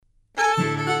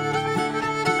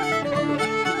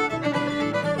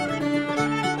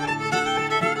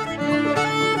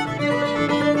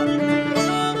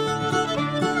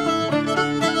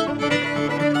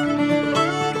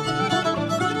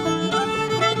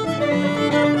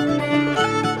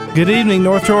Good evening,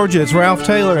 North Georgia. It's Ralph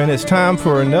Taylor, and it's time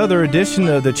for another edition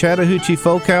of the Chattahoochee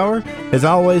Folk Hour. As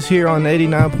always, here on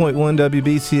 89.1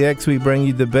 WBCX, we bring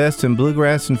you the best in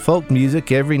bluegrass and folk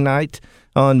music every night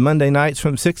on Monday nights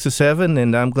from 6 to 7,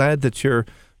 and I'm glad that you're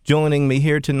joining me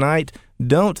here tonight.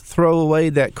 Don't throw away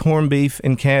that corned beef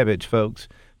and cabbage, folks,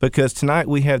 because tonight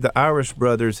we have the Irish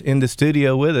Brothers in the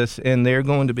studio with us, and they're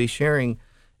going to be sharing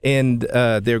in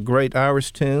their great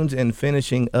Irish tunes and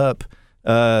finishing up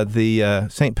the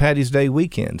St. Paddy's Day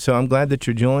weekend. So I'm glad that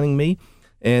you're joining me.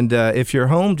 And if you're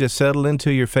home, just settle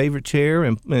into your favorite chair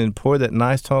and pour that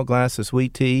nice tall glass of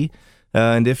sweet tea.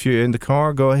 And if you're in the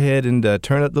car, go ahead and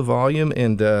turn up the volume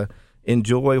and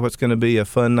enjoy what's going to be a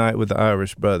fun night with the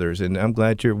Irish Brothers. And I'm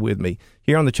glad you're with me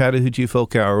here on the Chattahoochee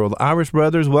Folk Hour. Well, the Irish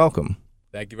Brothers, welcome.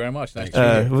 Thank you very much. Nice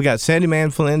to be here. We got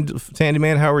Sandyman, Flynn.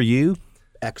 Sandyman, how are you?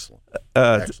 Excellent.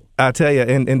 Excellent. I tell you,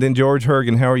 and then George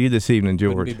Hergen, how are you this evening,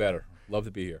 George? Couldn't be better. Love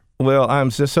to be here. Well, I'm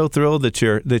just so thrilled that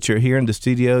you're here in the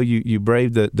studio. You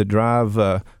braved the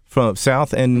drive from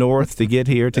south and north to get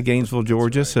here to Gainesville,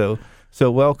 Georgia. Right.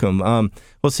 So welcome.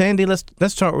 Well, Sandy, let's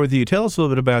start with you. Tell us a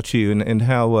little bit about you and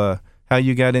how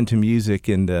you got into music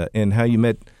and how you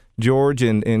met George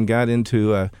and got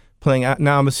into playing.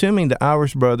 Now, I'm assuming the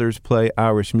Irish Brothers play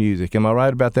Irish music. Am I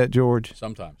right about that, George?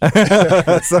 Sometimes.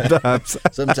 Sometimes.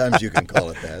 Sometimes you can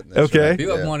call it that. That's okay. Right. If you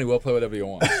have money, we'll play whatever you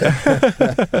want.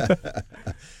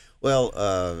 Well,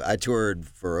 I toured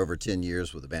for over 10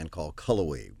 years with a band called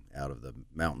Cullowhee out of the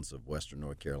mountains of western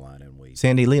North Carolina. And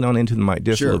Sandy, lean on into the mic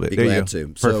just a little bit. Sure, be glad to.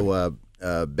 Perfect.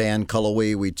 So band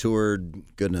Cullowhee, we toured,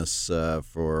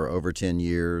 for over 10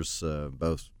 years,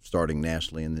 both starting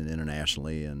nationally and then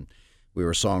internationally. And we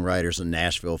were songwriters in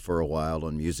Nashville for a while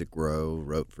on Music Row,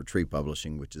 wrote for Tree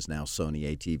Publishing, which is now Sony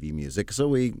ATV Music. So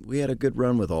we had a good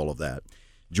run with all of that.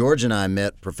 George and I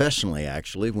met professionally,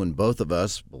 actually, when both of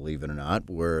us, believe it or not,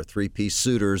 were three-piece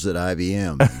suitors at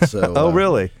IBM. And so, oh,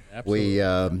 really? We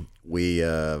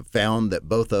found that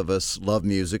both of us loved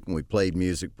music, and we played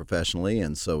music professionally,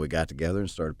 and so we got together and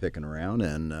started picking around.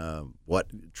 And what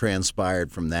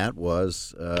transpired from that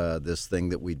was this thing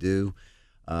that we do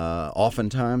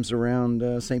oftentimes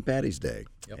around St. Paddy's Day.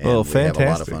 Yep. Well, fantastic. We have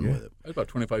a lot of fun with it. That was about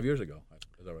 25 years ago.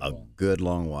 A good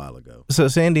long while ago. So,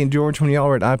 Sandy and George, when y'all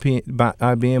were at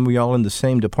IBM, were y'all in the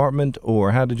same department,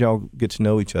 or how did y'all get to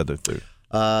know each other through?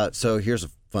 So here's a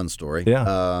fun story.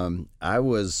 Yeah. I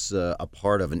was a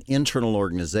part of an internal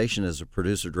organization as a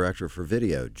producer-director for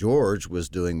video. George was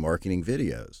doing marketing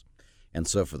videos. And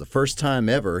so for the first time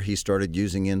ever, he started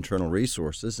using internal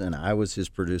resources, and I was his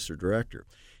producer-director.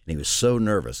 And he was so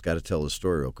nervous. Got to tell the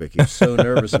story real quick. He was so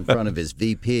nervous in front of his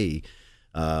VP.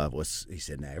 He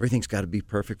said, now everything's got to be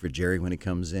perfect for Jerry when he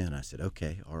comes in. I said,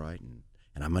 okay, all right, and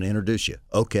I'm going to introduce you.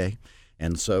 Okay.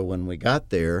 And so when we got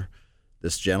there,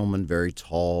 this gentleman, very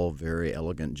tall, very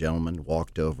elegant gentleman,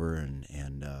 walked over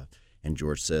and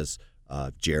George says,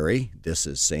 Jerry, this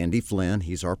is Sandy Flynn.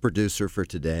 He's our producer for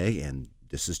today, and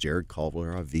this is Jared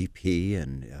Culver, our VP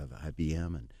and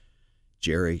IBM. And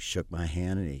Jerry shook my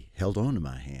hand, and he held on to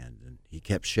my hand, and he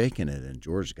kept shaking it, and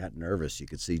George got nervous. You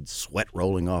could see sweat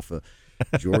rolling off of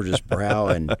George's brow,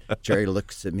 and Jerry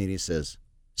looks at me and he says,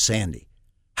 Sandy,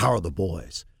 how are the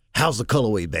boys? How's the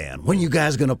Cullowhee band? When are you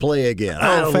guys going to play again?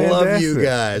 I love you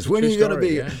guys. When are you going to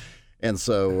be? Yeah. And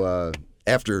so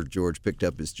after George picked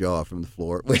up his jaw from the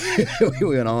floor, we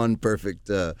went on perfect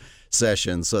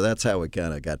session. So that's how we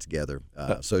kind of got together.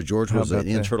 So George was an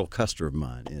internal customer of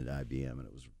mine at IBM, and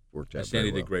it was worked out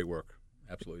Sandy very well. did great work.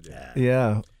 Absolutely did.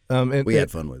 Yeah. We had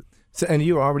fun with it. So, and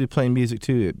you were already playing music,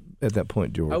 too, at that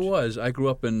point, George. I was. I grew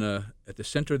up in at the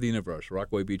center of the universe,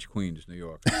 Rockaway Beach, Queens, New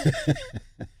York.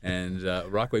 And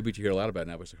Rockaway Beach, you hear a lot about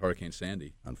now, was Hurricane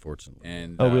Sandy. Unfortunately.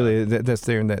 And oh, really? That's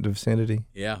there in that vicinity?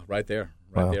 Yeah, right there.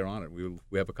 Right there on it.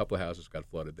 We have a couple of houses got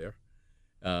flooded there.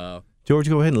 George,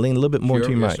 go ahead and lean a little bit more to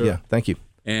your mic. Sir. Yeah, thank you.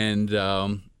 And,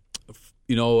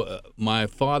 my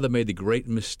father made the great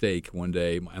mistake one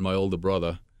day, and my older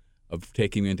brother, of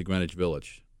taking me into Greenwich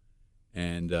Village.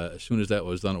 And as soon as that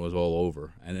was done, it was all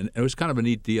over. And it was kind of a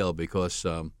neat deal because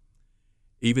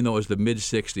even though it was the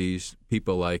mid-'60s,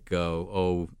 people like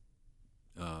Ian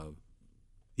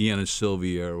and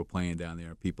Sylvia were playing down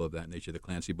there, people of that nature, the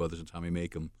Clancy brothers and Tommy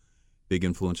Makem, big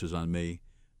influences on me,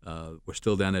 were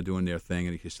still down there doing their thing,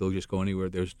 and you could still just go anywhere.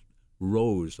 There's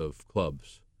rows of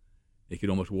clubs. You could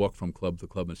almost walk from club to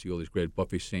club and see all these great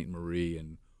Buffy St. Marie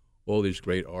and all these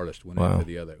great artists one after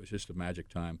the other. It was just a magic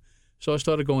time. So I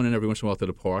started going in every once in a while to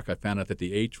the park. I found out that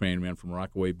the A train ran from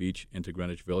Rockaway Beach into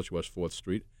Greenwich Village, West 4th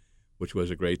Street, which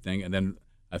was a great thing. And then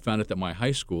I found out that my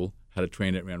high school had a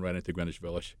train that ran right into Greenwich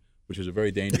Village, which was a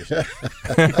very dangerous thing.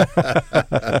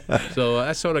 So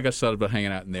I sort of got started about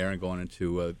hanging out in there and going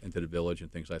into the village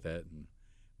and things like that. And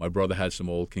my brother had some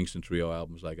old Kingston Trio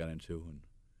albums I got into. And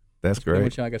that's great.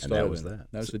 Which I got started. And that was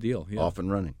that. That was the deal. Yeah. Off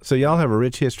and running. So y'all have a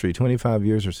rich history, 25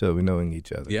 years or so of knowing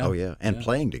each other. Yeah. Oh, yeah. And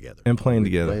playing together. And playing We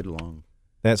together. played along.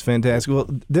 That's fantastic. Well,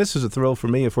 this is a thrill for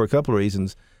me for a couple of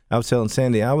reasons. I was telling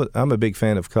Sandy, I'm a big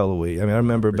fan of Cullowhee. I mean, I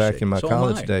remember back in my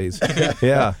college days.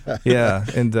 Yeah.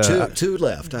 And two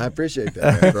left. I appreciate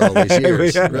that after all these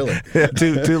years. Really. Yeah,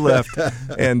 two left.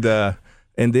 And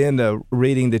then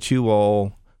reading that you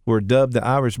all were dubbed the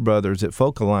Irish Brothers at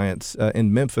Folk Alliance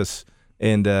in Memphis,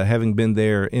 and having been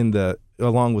there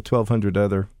along with 1,200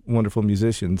 other wonderful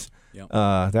musicians. Yep.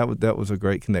 That was a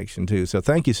great connection too. So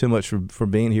thank you so much for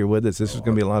being here with us. This is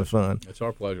going to be a lot of fun. It's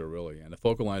our pleasure, really. And the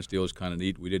Folk Alliance deal is kind of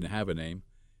neat. We didn't have a name.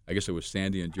 I guess it was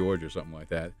Sandy and George or something like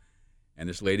that. And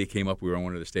this lady came up. We were on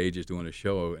one of the stages doing a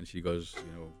show, and she goes,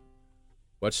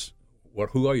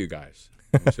 who are you guys?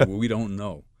 And we said, well, we don't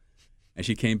know. And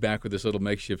she came back with this little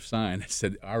makeshift sign that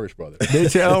said Irish Brothers.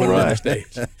 Did you? Oh, right.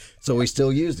 Stage. So we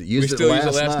still used it. We still used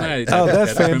it last night. Oh,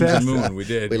 that's at fantastic. Crimson Moon. We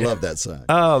did. We love that sign.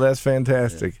 Oh, that's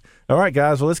fantastic. Yeah. All right,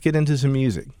 guys. Well, let's get into some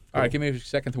music. All right, give me a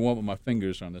second to warm up my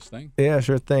fingers on this thing. Yeah,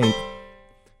 sure thing.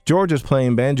 George is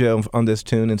playing banjo on this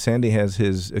tune, and Sandy has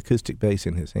his acoustic bass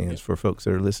in his hands for folks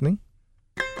that are listening.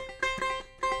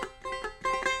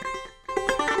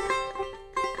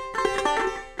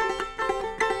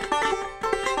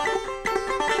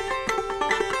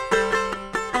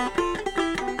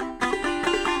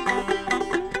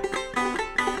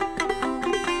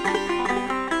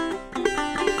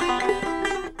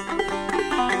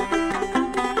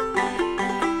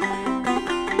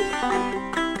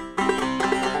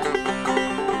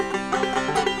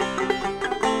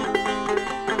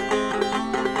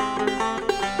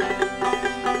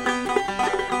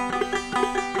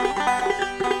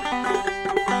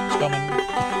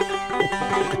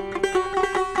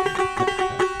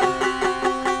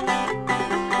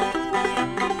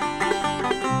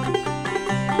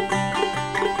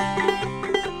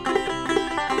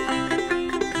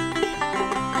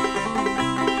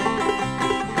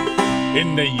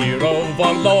 In the year of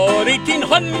our Lord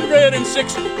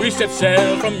 1806, we set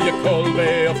sail from Yacole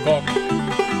Bay of Cork.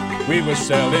 We were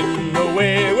sailing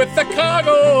away with a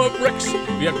cargo of bricks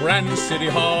via Grand City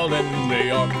Hall in New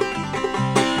York.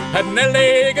 Had an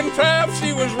elegant craft,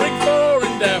 she was rigged fore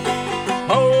and aft.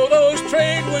 How those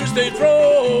trade winds they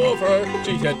drove her.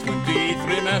 She had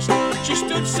 23 masts, she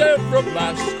stood several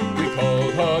blasts. We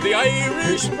called her the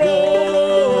Irish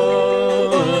Rover.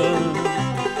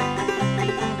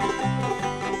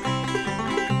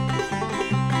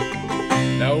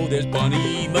 Now there's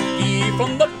Bonnie McGee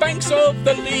from the banks of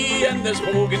the Lee, and there's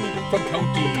Hergen from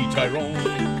County Tyrone.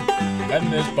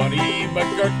 And there's Bonnie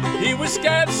McGirt, he was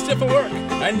scared stiff of work,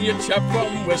 and your chap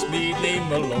from Westmead named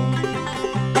Malone.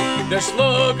 There's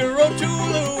Slugger O'Toole,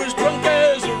 who is drunk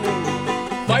as a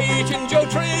rule, fighting Joe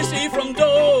Tracy from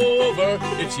Dover.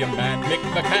 It's your man Mick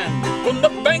McCann from the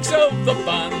banks of the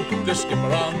Bann, the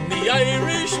skipper on the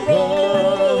Irish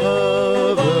Rover.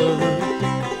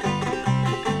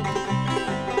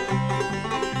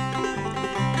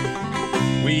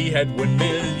 We had 1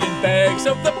 million bags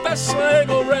of the best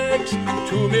Sligo rags,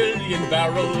 2 million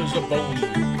barrels of bone.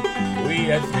 We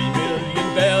had 3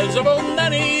 million bells of old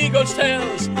Nanny Goat's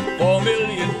tails, 4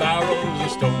 million barrels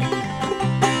of stone.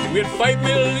 We had 5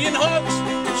 million hogs,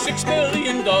 6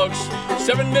 million dogs,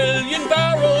 7 million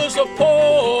barrels of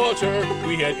porter.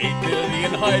 We had 8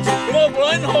 million hides from old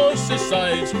blind horses'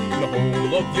 sides, the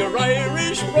whole of your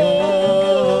Irish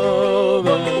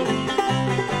Rover.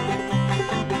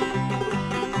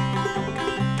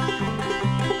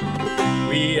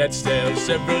 We had sailed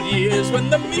several years when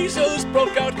the measles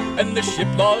broke out and the ship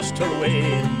lost her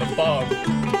way in the fog.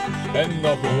 And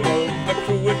the whole of the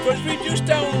crew, it was reduced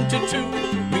down to 2,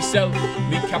 myself,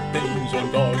 me captain's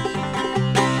own dog.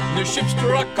 The ship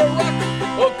struck a rock,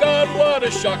 oh God, what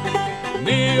a shock,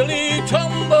 nearly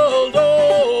tumbled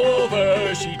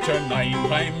over. She turned 9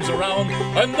 times around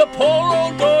and the poor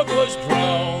old dog was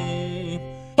drowned.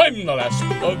 I'm the last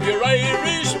of your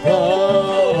Irish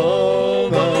Rover.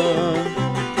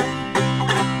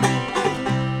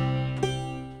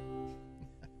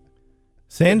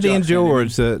 Sandy and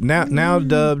George, now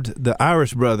dubbed the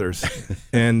Irish Brothers,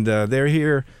 and they're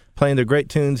here playing their great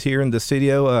tunes here in the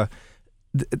studio.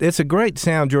 It's a great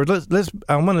sound, George.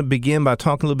 I want to begin by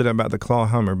talking a little bit about the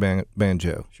clawhammer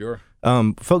banjo. Sure.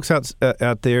 Folks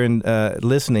out there and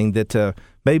listening that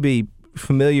may be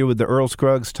familiar with the Earl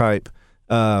Scruggs type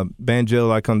banjo,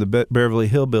 like on the Beverly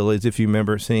Hillbillies, if you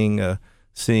remember seeing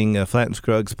Flatt &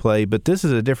 Scruggs play. But this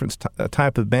is a different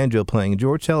type of banjo playing.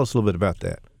 George, tell us a little bit about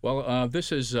that. Well,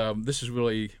 this is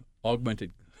really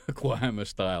augmented Clawhammer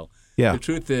style. Yeah. The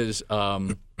truth is,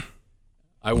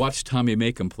 I watched Tommy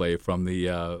Makem play from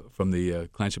the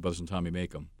Clancy Brothers and Tommy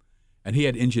Makem, and he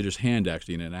had injured his hand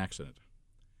actually in an accident.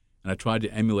 And I tried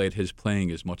to emulate his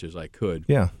playing as much as I could.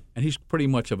 Yeah. And he's pretty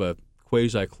much of a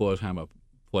quasi-Clawhammer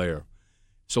player.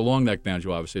 It's a long neck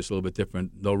banjo, obviously. It's a little bit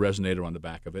different. No resonator on the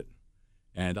back of it.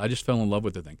 And I just fell in love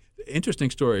with the thing. Interesting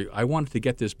story. I wanted to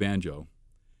get this banjo,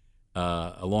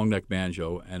 a long neck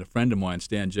banjo, and a friend of mine,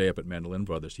 Stan Jay up at Mandolin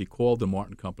Brothers, he called the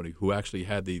Martin Company, who actually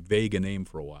had the Vega name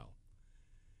for a while.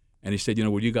 And he said,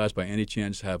 would you guys by any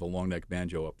chance have a long neck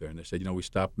banjo up there? And they said, we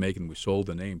stopped making, we sold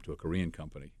the name to a Korean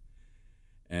company.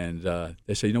 And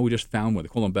they said, we just found one. They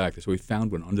called them back. They said, we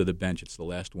found one under the bench. It's the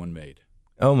last one made.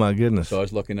 Oh, my goodness. So I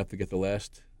was lucky enough to get the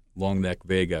last long neck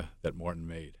Vega that Martin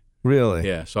made. Really?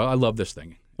 Yeah, so I love this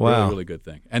thing. Wow. Really, really good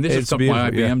thing. And this is from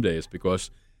my IBM days, because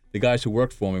the guys who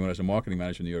worked for me when I was a marketing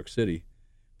manager in New York City,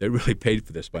 they really paid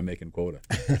for this by making quota.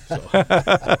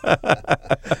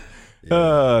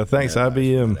 Thanks,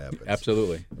 IBM.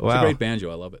 Absolutely. Wow. It's a great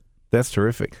banjo. I love it. That's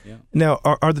terrific. Yeah. Now,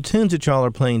 are the tunes that y'all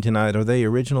are playing tonight, are they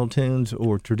original tunes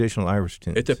or traditional Irish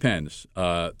tunes? It depends.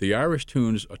 The Irish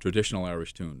tunes are traditional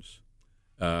Irish tunes,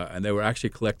 and they were actually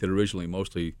collected originally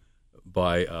mostly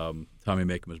by Tommy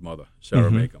Makem's mother,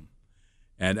 Sarah Makem.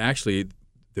 And actually,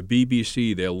 the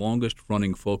BBC, their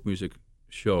longest-running folk music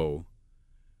show,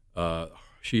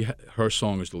 her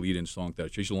song is the lead-in song.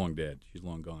 She's long dead. She's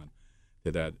long gone.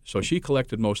 To that. So she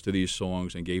collected most of these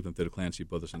songs and gave them to the Clancy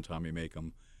Brothers and Tommy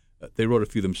Makem. They wrote a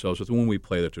few themselves, but when we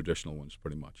play the traditional ones,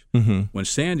 pretty much. Mm-hmm. When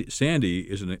Sandy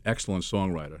is an excellent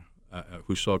songwriter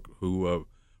who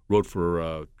wrote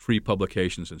for Tree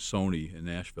Publications and Sony in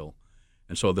Nashville,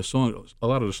 and so a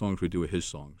lot of the songs we do are his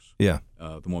songs. Yeah,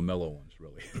 the more mellow ones,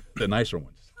 really, the nicer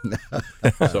ones.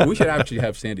 So we should actually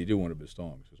have Sandy do one of his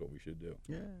songs. Is what we should do.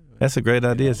 Yeah, that's a great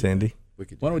idea, Sandy. Why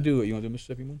don't we do it? You want to do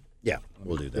Mississippi Moon? Yeah,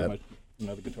 we'll do that.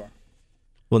 Another guitar.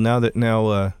 Well, now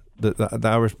the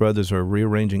Irish brothers are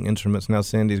rearranging instruments. Now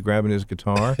Sandy's grabbing his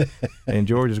guitar, and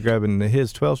George is grabbing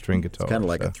his 12-string guitar. It's kind of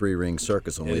like a 3-ring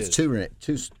circus, only it's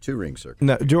two-ring circus.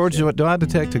 Now, George, do I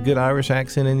detect a good Irish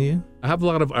accent in you? I have a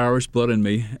lot of Irish blood in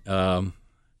me.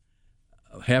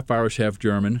 Half Irish, half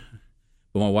German.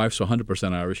 But my wife's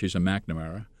 100% Irish. She's a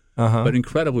McNamara. But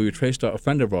incredibly, we traced a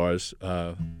friend of ours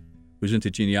who's into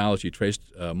genealogy, traced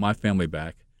my family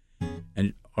back.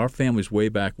 And our families way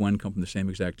back when come from the same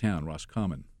exact town,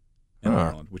 Roscommon, in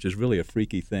Ireland, which is really a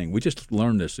freaky thing. We just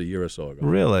learned this a year or so ago.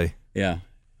 Really? Yeah.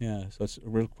 So it's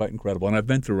really quite incredible. And I've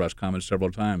been through Roscommon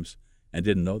several times and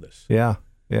didn't know this. Yeah.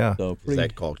 So is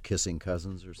that called kissing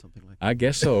cousins or something like that? I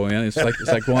guess so. Man. It's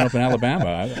like growing up in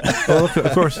Alabama. Well,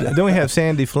 of course, then we have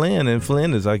Sandy Flynn, and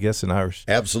Flynn is, I guess, an Irish.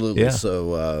 Absolutely. Yeah.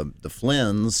 So the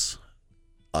Flynns,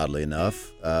 oddly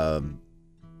enough,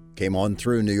 came on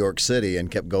through New York City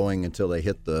and kept going until they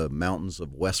hit the mountains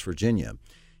of West Virginia.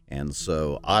 And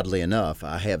so, oddly enough,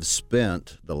 I have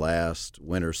spent the last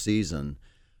winter season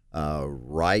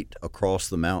right across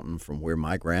the mountain from where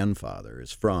my grandfather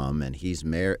is from, and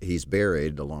he's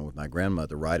buried, along with my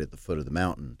grandmother, right at the foot of the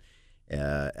mountain.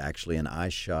 Actually, an eye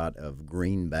shot of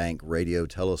Green Bank radio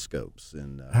telescopes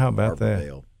in How about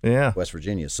Arbordale, West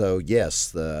Virginia. So,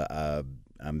 yes,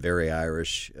 I'm very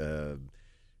Irish,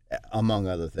 among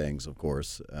other things, of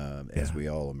course, as we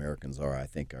all Americans are. I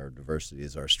think our diversity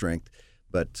is our strength,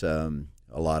 but a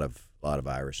lot of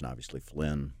Irish, and obviously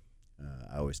Flynn.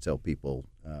 I always tell people,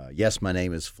 yes, my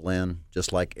name is Flynn,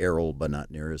 just like Errol, but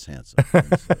not near as handsome. So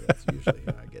that's usually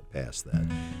how I get past that.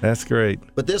 That's great.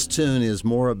 But this tune is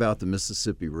more about the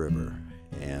Mississippi River,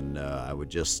 and I would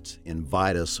just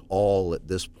invite us all at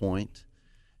this point.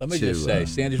 Let me just say,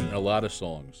 Sandy's written a lot of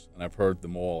songs, and I've heard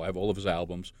them all. I have all of his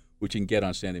albums, which you can get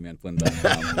on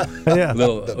SandymanFlynn.com. Yeah. A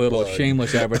little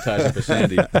shameless advertising for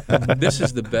Sandy. This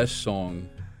is the best song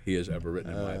he has ever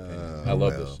written, in my opinion. I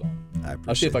love this song.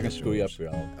 I'll see if I can screw you up here.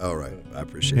 All right. I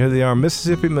appreciate Here it. they are,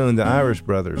 Mississippi Moon, the Irish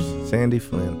brothers, Sandy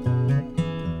Flynn.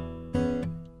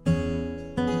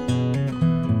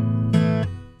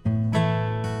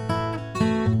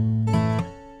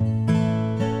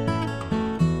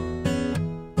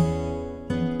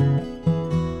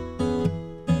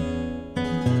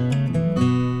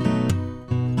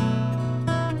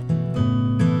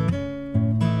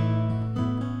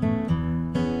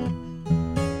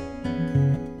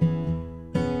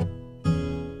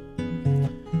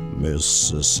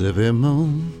 Mississippi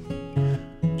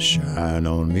moon, shine shine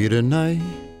on me tonight.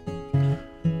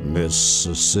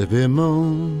 Mississippi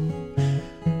moon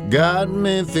got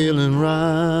me feeling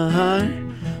right.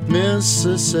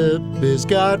 Mississippi's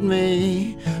got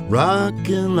me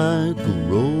rocking like a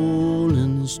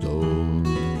rolling stone.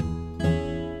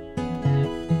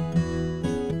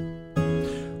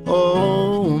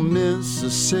 Oh,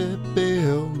 Mississippi,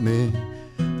 help me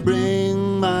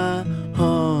bring my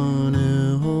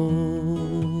honey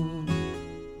home.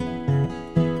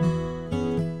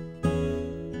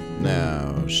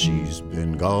 Now she's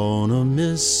been gone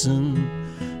a-missing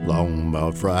long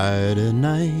about Friday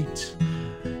night.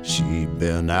 She'd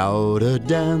been out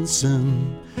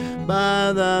a-dancing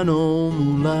by that old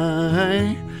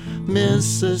moonlight.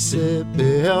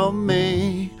 Mississippi, help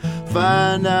me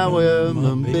find out where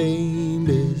my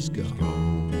baby's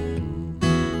gone.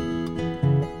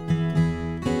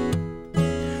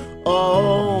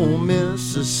 Oh,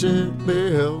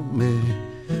 Mississippi, help me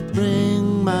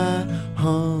bring my honey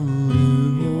home.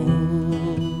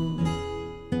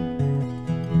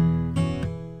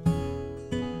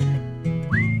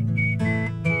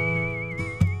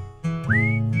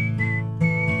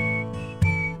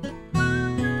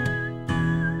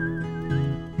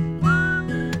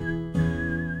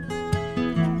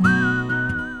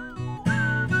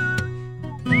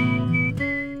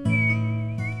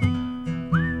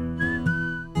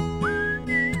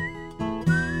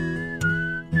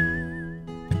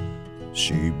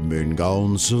 She's been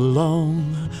gone so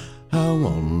long, I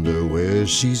wonder where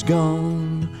she's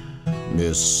gone.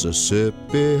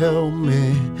 Mississippi, help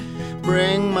me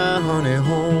bring my honey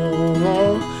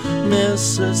home.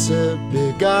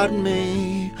 Mississippi got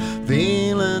me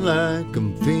feeling like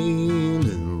I'm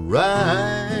feeling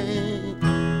right.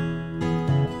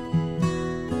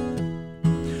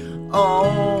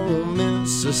 Oh,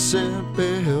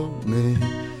 Mississippi, help me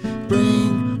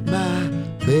bring my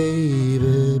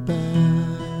baby back.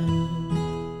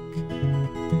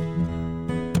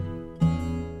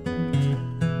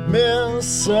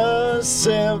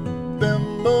 Mississippi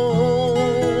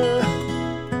moon,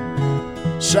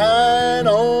 shine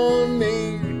on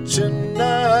me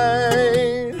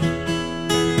tonight.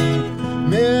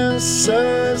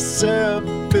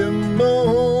 Mississippi moon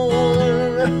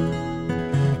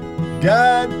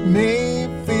got me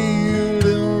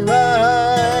feeling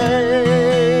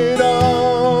right.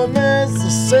 Oh,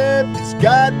 Mississippi's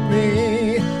got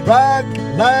me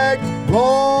rocking like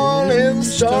Rolling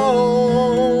Stone.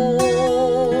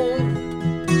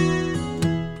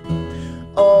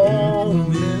 Oh,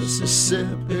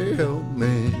 Mississippi, help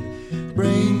me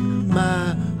bring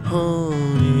my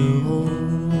honey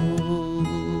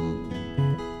home.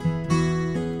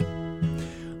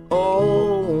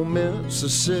 Oh,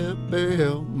 Mississippi,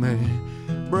 help me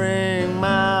bring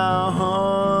my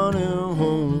honey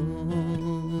home.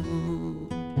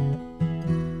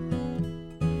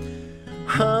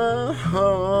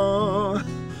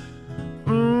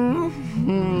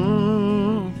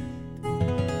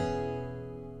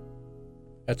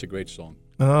 That's a great song.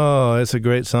 Oh, it's a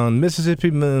great song.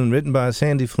 Mississippi Moon, written by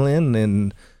Sandy Flynn,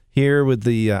 and here with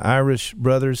the Irish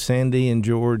brothers, Sandy and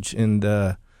George. And,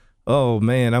 oh,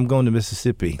 man, I'm going to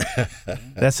Mississippi.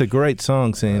 That's a great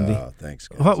song, Sandy. Oh, thanks,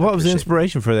 guys. What was the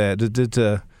inspiration for that?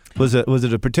 Was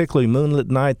it a particularly moonlit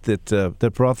night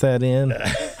that brought that in?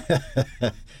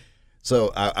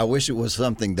 So I wish it was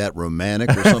something that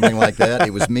romantic or something like that.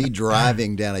 It was me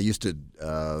driving down. I used to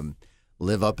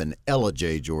live up in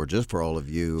Ellijay, Georgia, for all of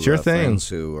you friends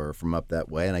who are from up that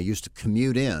way. And I used to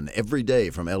commute in every day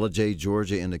from Ellijay,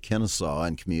 Georgia into Kennesaw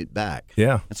and commute back.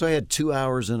 Yeah. And so I had 2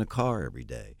 hours in a car every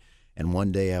day. And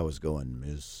one day I was going,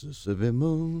 Mississippi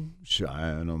moon,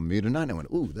 shine on me tonight. And I went,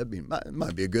 ooh, that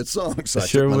might be a good song. So I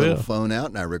took my little phone out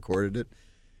and I recorded it.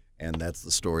 And that's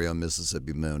the story on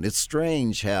Mississippi Moon. It's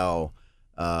strange how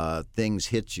things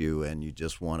hit you and you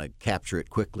just want to capture it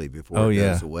quickly before it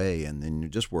goes away, and then you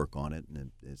just work on it.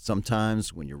 And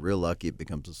sometimes when you're real lucky, it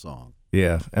becomes a song.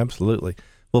 Yeah, absolutely.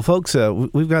 Well, folks,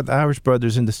 we've got the Irish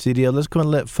brothers in the studio. Let's go and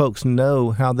let folks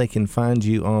know how they can find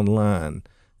you online.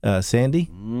 Sandy,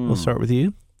 we'll start with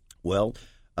you. Well,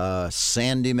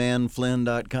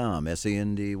 sandymanflynn.com,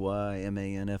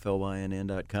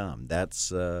 SANDYMANFLYNN.com.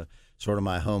 That's sort of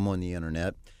my home on the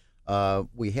internet.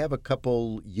 We have a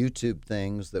couple YouTube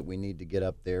things that we need to get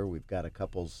up there. We've got a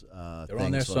couple They're things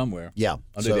on there somewhere. Yeah.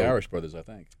 Under the Irish Brothers, I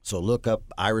think. So look up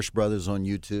Irish Brothers on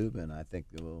YouTube, and I think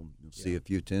you'll see a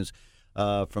few tunes.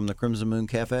 from the Crimson Moon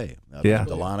Cafe up Yeah. in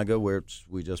Dahlonega, where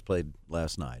we just played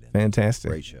last night. And Fantastic.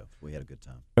 Great show. We had a good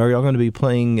time. Are y'all going to be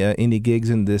playing any gigs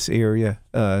in this area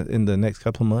in the next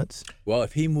couple of months? Well,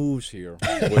 if he moves here,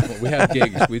 we have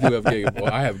gigs. We do have gigs.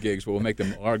 Well, I have gigs, but we'll make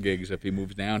them our gigs if he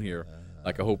moves down here,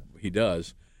 like I hope he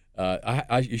does.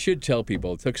 You should tell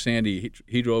people. It took Sandy.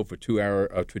 He drove for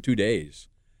 2 days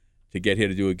to get here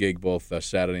to do a gig both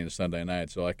Saturday and Sunday night.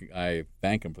 So I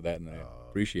thank him for that, and I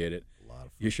appreciate it. A lot of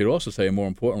fun. You should also say, more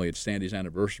importantly, it's Sandy's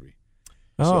anniversary.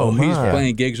 Oh, so he's my.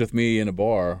 playing gigs with me in a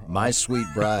bar. My sweet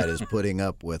bride is putting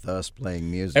up with us playing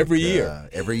music Every year.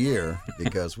 Every year,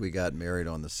 because we got married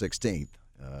on the 16th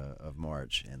of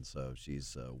March, and so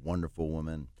she's a wonderful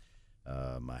woman.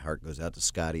 My heart goes out to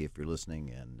Scotty if you're listening,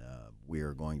 and we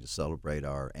are going to celebrate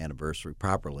our anniversary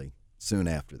properly soon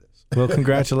after this. Well,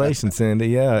 congratulations, Sandy.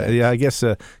 Yeah. I guess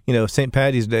St.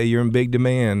 Patty's Day, you're in big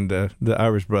demand. The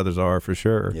Irish Brothers are for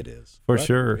sure. It is. For Right?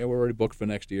 sure. Yeah, we're already booked for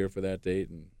next year for that date,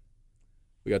 and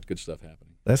we got good stuff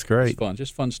happening. That's great.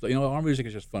 Just fun stuff. Our music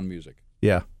is just fun music.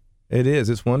 Yeah, it is.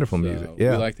 It's wonderful music. So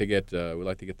Yeah. we like to get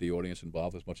the audience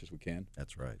involved as much as we can,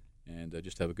 That's right. and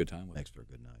just have a good time with it. Makes for a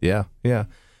good night. Yeah.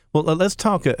 Well, let's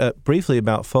talk briefly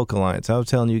about Folk Alliance. I was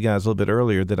telling you guys a little bit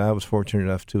earlier that I was fortunate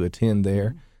enough to attend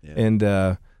there. Yeah. And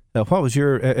what was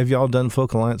have y'all done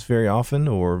Folk Alliance very often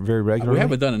or very regularly? We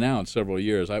haven't done it now in several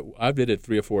years. I did it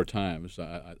 3 or 4 times.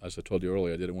 As I told you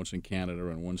earlier, I did it once in Canada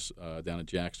and once down in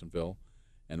Jacksonville,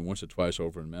 and once or twice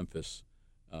over in Memphis.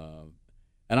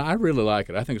 And I really like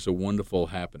it. I think it's a wonderful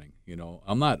happening.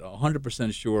 I'm not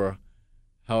 100% sure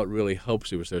how it really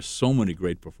helps you, is there's so many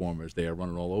great performers there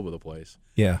running all over the place.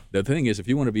 Yeah. The thing is, if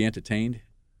you want to be entertained,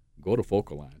 go to Folk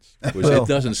Alliance, because Well, it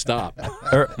doesn't stop.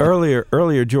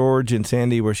 Earlier, George and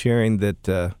Sandy were sharing that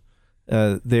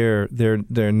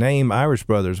their name Irish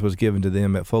Brothers was given to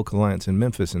them at Folk Alliance in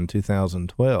Memphis in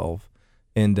 2012,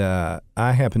 and I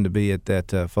happened to be at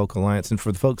that Folk Alliance. And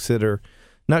for the folks that are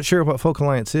not sure what Folk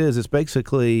Alliance is, it's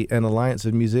basically an alliance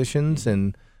of musicians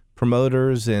and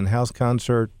promoters and house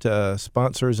concert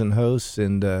sponsors and hosts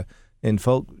and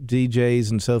folk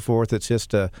DJs and so forth. It's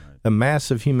just a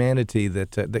mass of humanity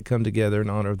that come together in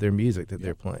honor of their music that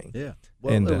they're playing. Yeah.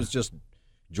 Well, And, it was just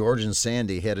George and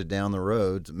Sandy headed down the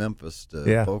road to Memphis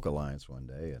to Folk Alliance one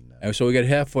day. And so we get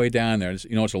halfway down there. It's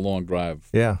a long drive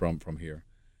from here.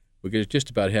 We get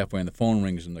just about halfway, and the phone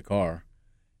rings in the car,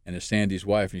 and it's Sandy's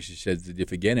wife, and she says, "Did you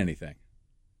forget anything?"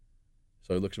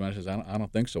 So he looks around and says, I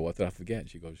don't think so. What did I forget? And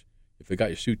she goes, "You forgot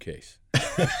your suitcase."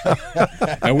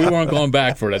 And we weren't going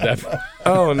back for it at that point.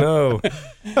 Oh, no.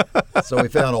 So we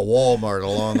found a Walmart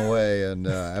along the way, and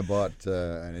I bought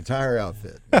an entire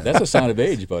outfit. That's a sign of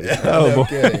age, buddy. No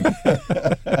kidding.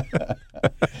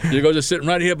 You go just sitting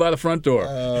right here by the front door.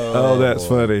 Oh, that's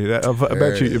funny. I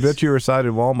bet you were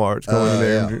cited Walmart's going in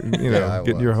there and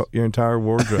getting your entire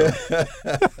wardrobe.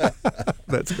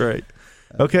 That's great.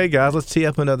 Okay, guys, let's tee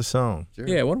up another song. Sure.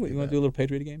 Yeah, you want to do a little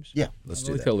Patriot Games? Yeah, let's do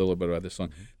Let me that. tell a little bit about this song.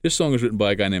 This song was written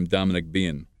by a guy named Dominic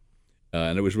Bean,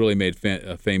 and it was really made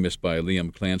famous by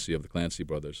Liam Clancy of the Clancy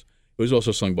Brothers. It was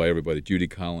also sung by everybody, Judy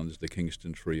Collins, the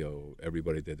Kingston Trio,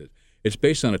 everybody did it. It's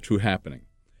based on a true happening.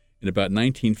 In about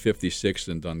 1956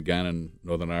 in Dungannon,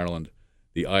 Northern Ireland,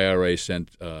 the IRA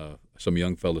sent some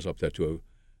young fellas up there to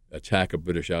attack a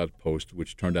British outpost,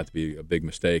 which turned out to be a big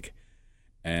mistake.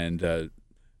 And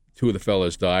 2 of the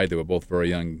fellas died. They were both very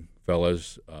young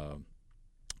fellas.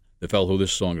 The fellow who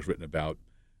this song is written about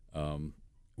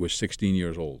was 16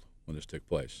 years old when this took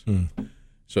place.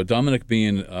 So Dominic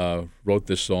Bean wrote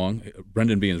this song.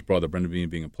 Brendan Bean's brother, Brendan Bean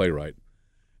being a playwright.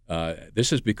 This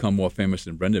has become more famous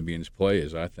than Brendan Bean's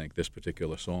plays, I think, this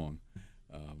particular song.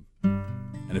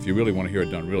 And if you really want to hear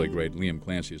it done really great, Liam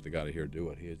Clancy is the guy to hear do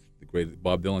it. He is the great.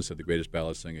 Bob Dylan said the greatest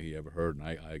ballad singer he ever heard, and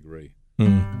I agree.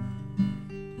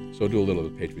 So do a little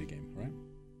of the Patriot Game, all right?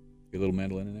 Get a little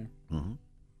mandolin in there. Mm-hmm.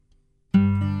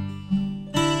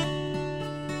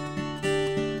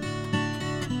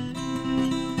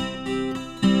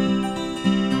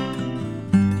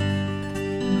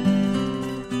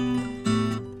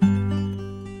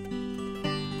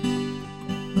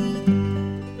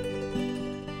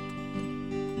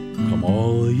 Come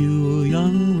all you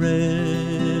young rebels,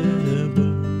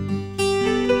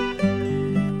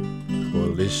 for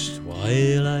list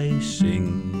while I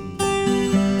sing.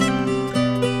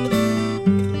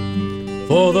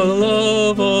 For the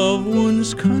love of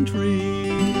one's country,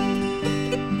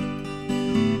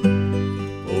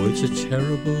 oh, it's a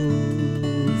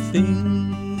terrible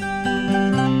thing.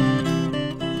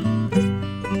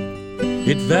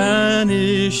 It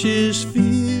vanishes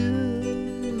fear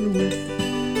with,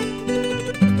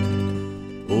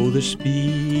 oh, the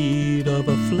speed of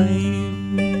a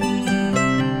flame.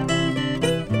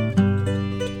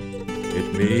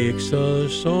 makes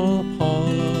us all part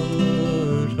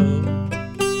of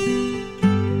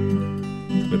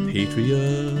the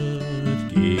patriot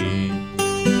game.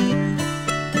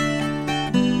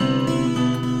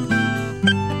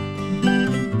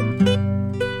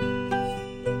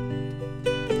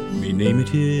 Me name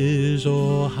it is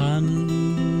O'Hanlon.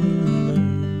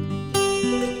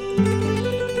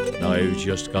 I've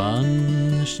just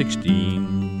gone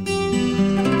 16,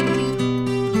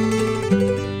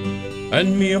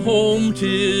 and me home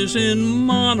 'tis in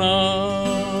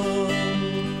Monaghan,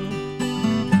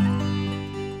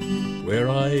 where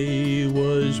I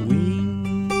was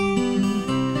weaned,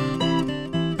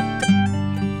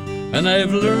 and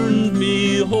I've learned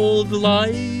me whole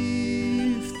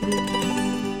life through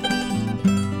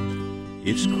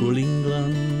it's cruel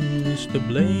England's to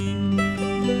blame.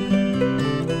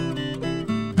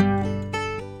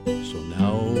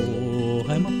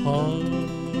 I'm a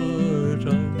part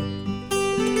of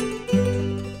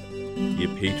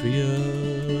your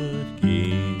patriot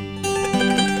game.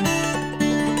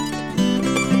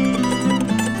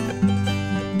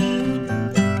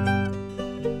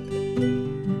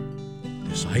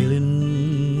 This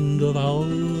island of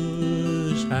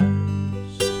ours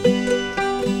has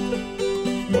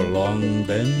for long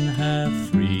been half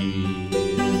free.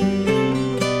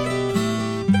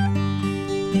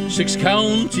 6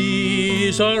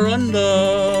 counties are under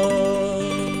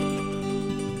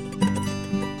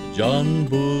John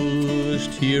Bull's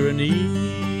tyranny.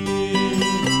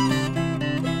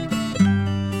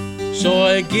 So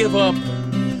I give up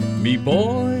me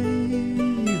boyhood,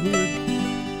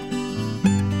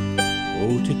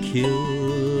 oh, to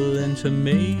kill and to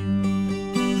maim,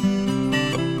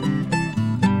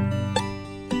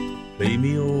 play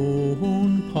me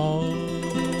own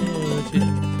part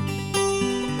in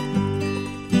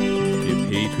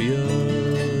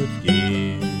patriot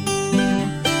game.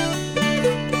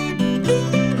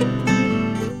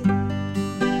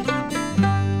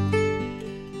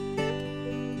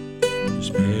 It's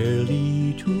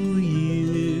barely 2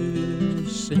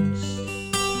 years since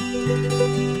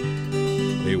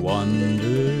they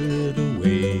wandered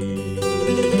away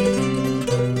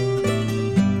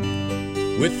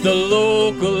with the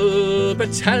local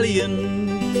battalion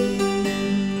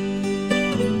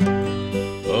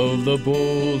of the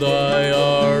bold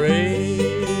IRA.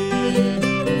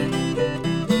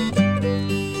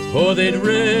 Oh, they'd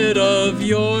read of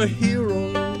your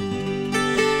heroes,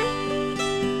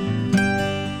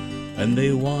 and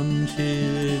they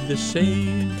wanted the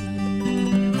same,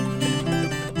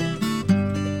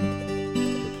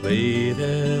 to play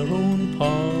their own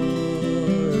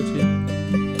part in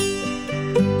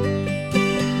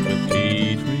the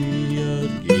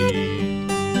patriot game.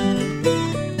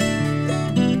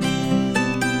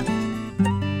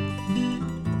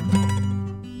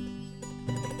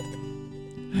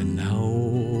 And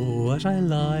now as I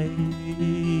lie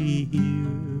here,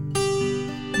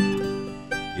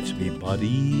 it's me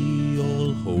body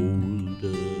all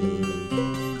holden,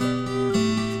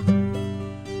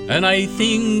 and I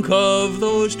think of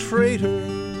those traitors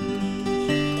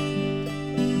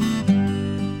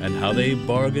and how they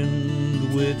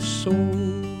bargained with souls.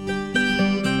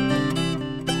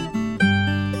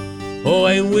 Oh,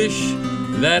 I wish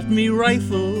that me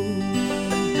rifle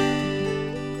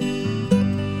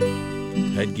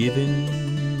had given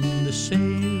the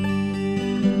same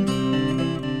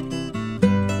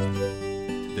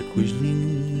to the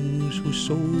quislings who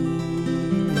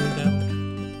sold out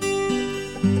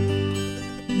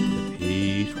the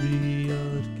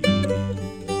patriot game.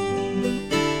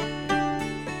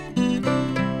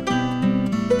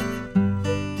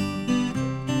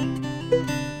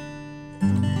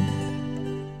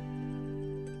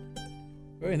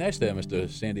 Very nice there, Mr.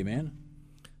 Sandyman.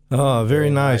 Oh, very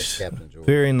nice. Captain George.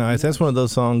 Very nice. That's one of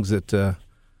those songs that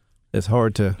it's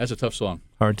hard to That's a tough song.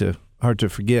 hard to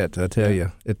forget. I tell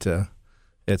you,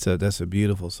 that's a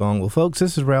beautiful song. Well, folks,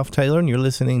 this is Ralph Taylor, and you're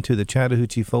listening to the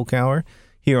Chattahoochee Folk Hour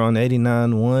here on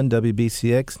 89.1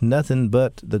 WBCX. Nothing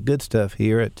but the good stuff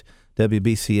here at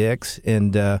WBCX,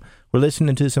 and we're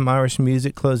listening to some Irish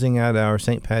music, closing out our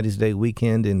St. Paddy's Day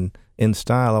weekend in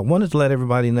style. I wanted to let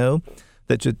everybody know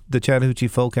that the Chattahoochee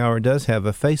Folk Hour does have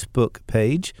a Facebook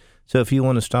page. So if you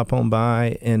want to stop on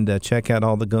by and check out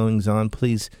all the goings-on,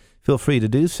 please feel free to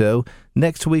do so.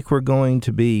 Next week, we're going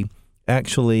to be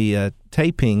actually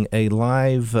taping a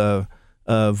live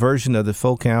version of the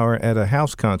Folk Hour at a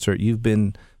house concert. You've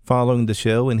been following the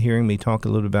show and hearing me talk a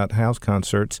little about house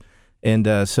concerts. And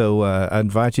so I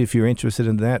invite you, if you're interested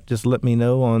in that, just let me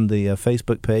know on the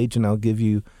Facebook page, and I'll give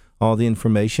you all the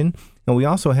information. And we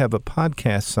also have a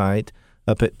podcast site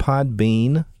up at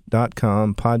podbean.com.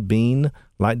 podbean.com, Podbean,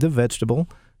 like the vegetable.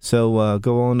 So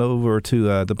go on over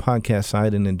to the podcast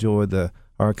site and enjoy the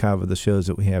archive of the shows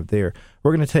that we have there.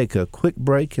 We're going to take a quick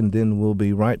break, and then we'll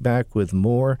be right back with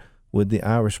more with the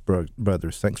Irish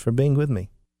brothers. Thanks for being with me.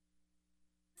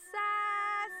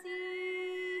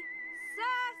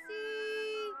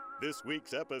 This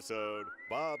week's episode,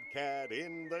 Bobcat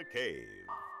in the Cave.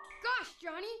 Gosh,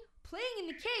 Johnny, playing in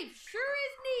the cave sure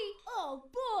is neat. Oh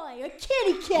boy, a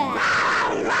kitty cat.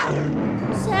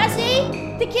 Sassy,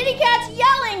 the kitty cat's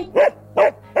yelling.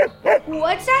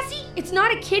 What, Sassy? It's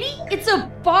not a kitty, it's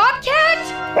a bobcat?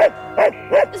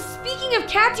 Speaking of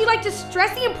cats, you like to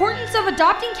stress the importance of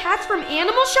adopting cats from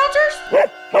animal shelters?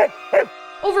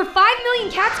 Over 5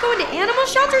 million cats go into animal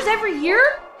shelters every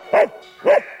year?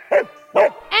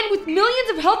 And with millions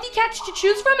of healthy cats to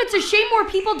choose from, it's a shame more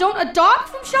people don't adopt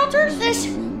from shelters? This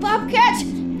bobcat's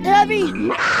heavy.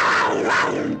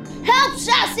 Help,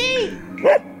 Sassy!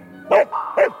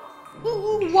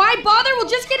 Why bother? We'll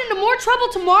just get into more trouble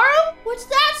tomorrow? What's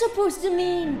that supposed to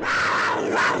mean?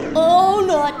 Oh,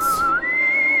 nuts.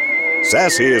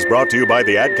 Sassy is brought to you by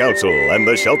the Ad Council and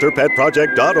the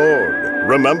ShelterPetProject.org.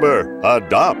 Remember,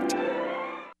 adopt.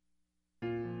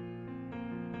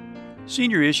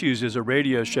 Senior Issues is a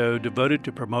radio show devoted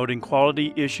to promoting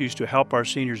quality issues to help our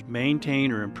seniors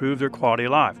maintain or improve their quality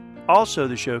of life. Also,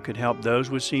 the show can help those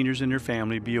with seniors and their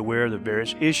family be aware of the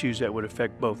various issues that would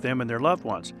affect both them and their loved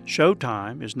ones.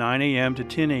 Showtime is 9 a.m. to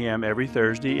 10 a.m. every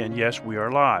Thursday, and yes, we are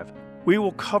live. We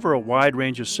will cover a wide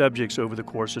range of subjects over the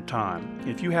course of time.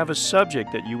 If you have a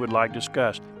subject that you would like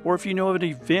discussed, or if you know of an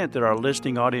event that our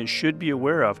listening audience should be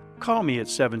aware of, call me at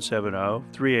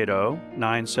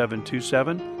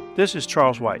 770-380-9727. This is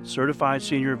Charles White, Certified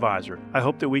Senior Advisor. I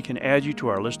hope that we can add you to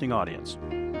our listening audience.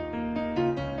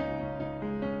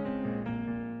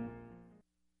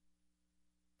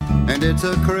 And it's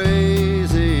a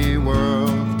crazy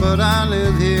world, but I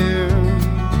live here.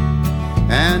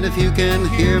 And if you can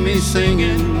hear me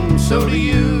singing, so do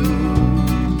you.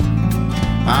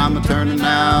 I'm turning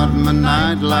out my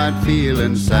nightlight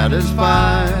feeling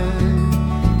satisfied.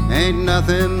 Ain't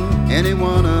nothing any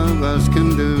one of us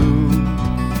can do.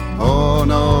 Oh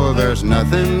no, there's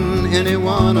nothing any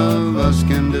one of us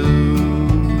can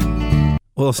do.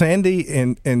 Well, Sandy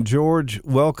and George,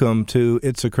 welcome to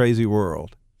It's a Crazy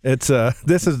World. It's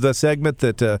this is the segment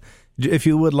that if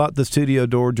you would lock the studio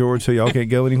door, George, so y'all can't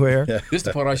go anywhere. This is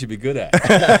the part I should be good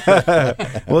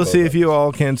at. We'll see if you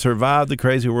all can survive the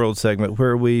Crazy World segment,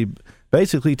 where we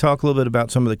basically talk a little bit about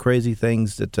some of the crazy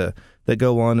things that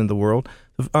go on in the world.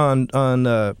 On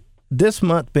this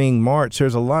month being March,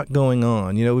 there's a lot going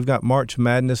on. You know, we've got March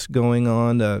Madness going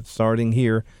on starting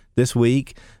here this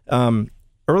week.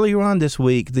 Earlier on this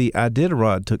week, the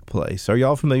Iditarod took place. Are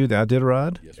y'all familiar with the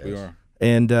Iditarod? Yes, we are.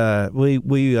 And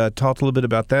we talked a little bit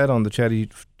about that on the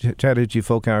Chattahoochee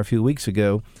Folk Hour a few weeks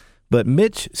ago. But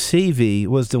Mitch Seavey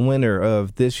was the winner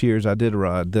of this year's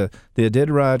Iditarod. The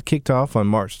Iditarod kicked off on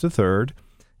March the 3rd,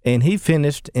 and he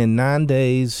finished in 9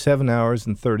 days, 7 hours,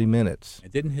 and 30 minutes.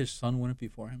 And didn't his son win it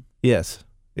before him? Yes.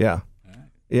 Yeah. All right.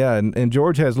 Yeah, and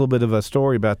George has a little bit of a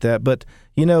story about that. But,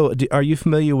 you know, are you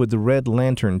familiar with the Red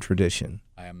Lantern tradition?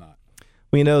 I am not.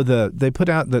 Well, you know, they put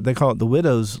out they call it the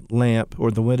widow's lamp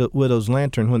or the widow's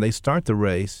lantern when they start the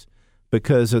race,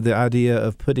 because of the idea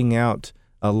of putting out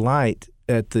a light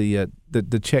at the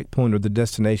checkpoint or the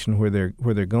destination where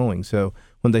they're going. So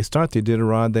when they start the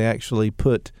Iditarod, they actually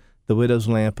put the widow's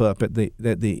lamp up at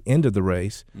the end of the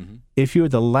race. Mm-hmm. If you're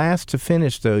the last to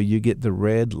finish, though, you get the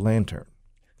red lantern.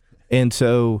 And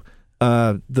so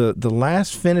the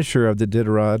last finisher of the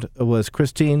Iditarod was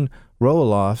Christine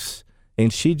Rowolofs,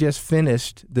 and she just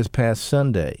finished this past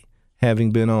Sunday,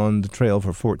 having been on the trail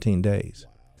for 14 days.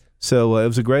 So it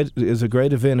was a great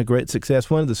event, a great success.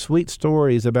 One of the sweet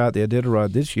stories about the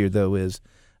Iditarod this year, though, is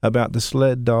about the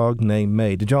sled dog named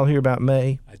May. Did y'all hear about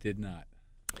May? I did not.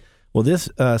 Well, this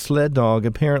sled dog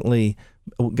apparently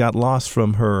got lost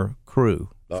from her crew,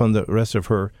 from the rest of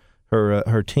her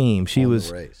team. She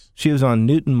was on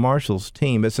Newton Marshall's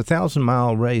team. It's a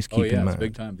 1,000-mile race. Keep in mind. It's a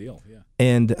big time deal. Yeah.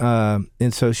 And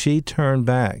so she turned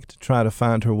back to try to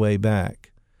find her way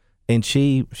back, and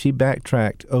she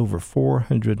backtracked over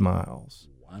 400 miles.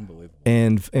 Unbelievable.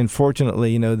 And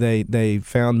fortunately, you know, they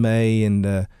found May,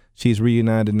 and she's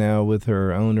reunited now with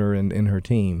her owner and her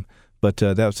team. But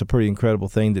that was a pretty incredible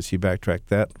thing that she backtracked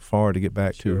that far to get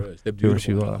back to where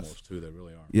she was. Animals too, they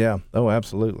really are. Yeah. Oh,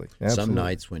 absolutely. Some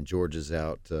nights when George is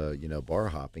out, bar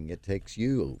hopping, it takes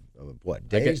you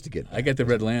days to get back. I get the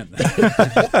red lantern.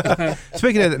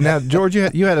 Speaking of that, now George,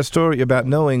 you had a story about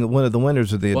knowing one of the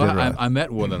winners of the Iditarod. Well, I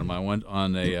met one of them. I went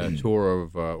on a tour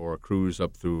of or a cruise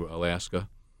up through Alaska,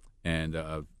 and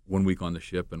 1 week on the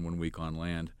ship and 1 week on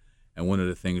land. And one of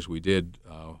the things we did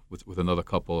with another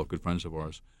couple of good friends of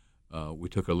ours, we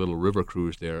took a little river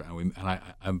cruise there, and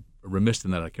I'm remiss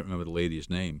in that I can't remember the lady's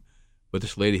name, but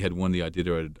this lady had won the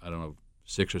Iditarod, I don't know,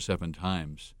 6 or 7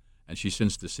 times, and she's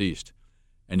since deceased.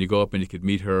 And you go up and you could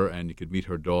meet her, and you could meet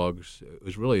her dogs. It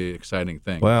was really an exciting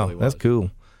thing. Wow, really that's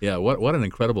cool. Yeah, what an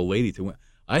incredible lady to win.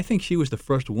 I think she was the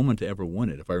first woman to ever win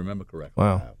it, if I remember correctly.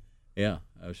 Wow. Yeah.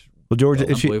 Well, George,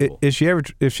 if she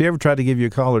ever tried to give you a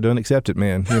call, don't accept it,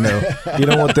 man. You know, you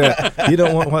don't want that. You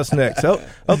don't want what's next. So,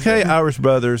 okay, Irish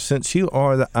Brothers, since you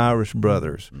are the Irish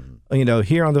Brothers, you know,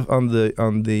 here on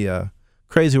the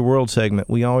Crazy World segment,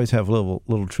 we always have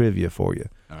little trivia for you.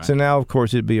 Right. So now, of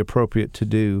course, it'd be appropriate to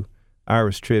do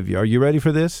Irish trivia. Are you ready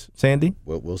for this, Sandy?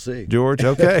 Well, we'll see. George,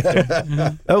 okay.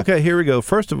 Okay, here we go.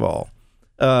 First of all,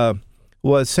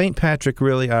 was St. Patrick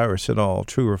really Irish at all?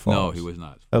 True or false? No, he was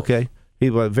not. False. Okay. He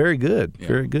was very good. Yeah.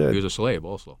 Very good. He was a slave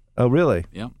also. Oh, really?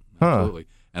 Yeah, absolutely.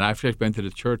 And I've actually been to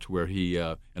the church where he,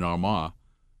 in Armagh,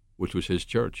 which was his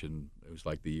church, and it was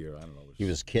like the year, I don't know. He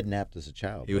was kidnapped as a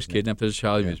child. He was kidnapped as a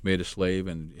child. Yeah. He was made a slave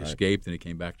and escaped, and he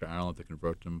came back to Ireland to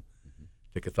convert them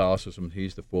to Catholicism.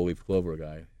 He's the 4-leaf clover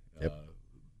guy, the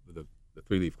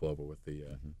 3-leaf clover with the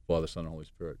Father, Son, and Holy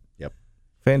Spirit. Yep.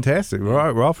 Fantastic. All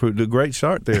right, we're off to a great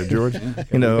start there, George.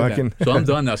 You know, I can. So I'm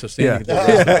done now. So Sandy.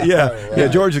 Yeah.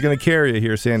 George is going to carry you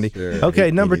here, Sandy. Sure.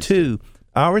 Okay, number 2.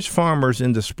 Irish farmers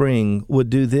in the spring would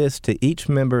do this to each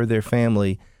member of their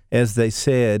family, as they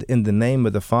said, in the name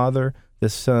of the Father, the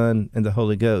Son, and the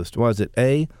Holy Ghost. Was it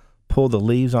A, pull the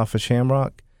leaves off a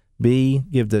shamrock? B,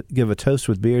 give a toast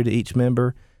with beer to each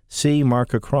member? C,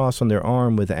 mark a cross on their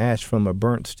arm with ash from a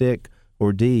burnt stick?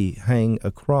 Or D, hang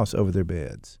a cross over their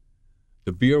beds?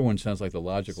 The beer one sounds like the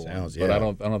logical one, but yeah. I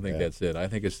don't think that's it. I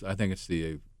think it's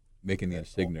the making the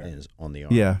insignia on the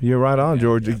arm. Yeah, you're right on,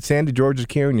 George. Yeah. Sandy, George is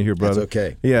carrying you here, brother. That's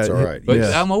okay. Yeah, it's all right. But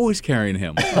I'm always carrying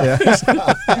him.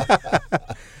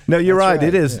 No, you're right.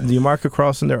 It is. Yeah. You mark a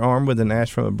cross in their arm with an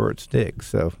ash from a burnt stick.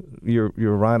 So you're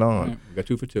right on. Right, we got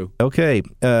 2 for 2. Okay,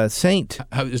 Saint.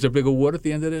 Is there a big award at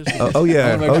the end of this? Oh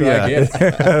yeah.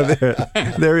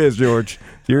 There is, George.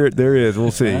 There is.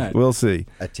 We'll see. Right. We'll see.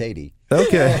 A tatey.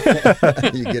 Okay.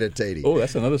 You get a tatey. Oh,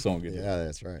 that's another song. Yeah,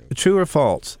 that's right. True or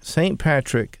false? St.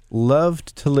 Patrick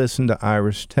loved to listen to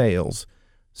Irish tales,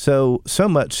 so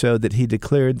much so that he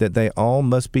declared that they all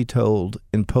must be told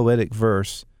in poetic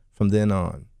verse from then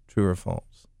on. True or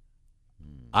false?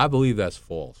 I believe that's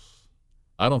false.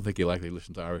 I don't think he likely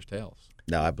listened to Irish tales.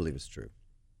 No, I believe it's true.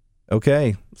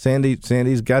 Okay,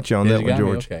 Sandy's got you on that one,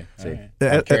 George. Okay, see,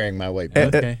 I'm carrying my weight.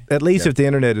 At least if the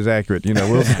internet is accurate, you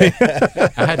know, we'll see.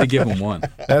 I had to give him one.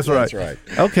 That's right. That's right.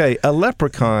 Okay, a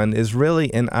leprechaun is really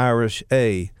in Irish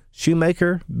A,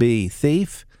 shoemaker, B,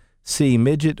 thief, C,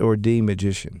 midget, or D,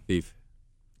 magician. Thief.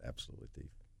 Absolutely thief.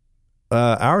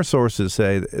 Our sources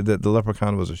say that the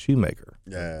leprechaun was a shoemaker.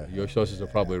 Yeah, your sources are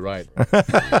probably right.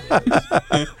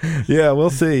 Yeah, we'll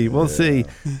see. We'll see.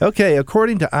 Okay,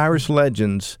 according to Irish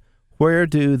legends, where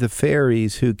do the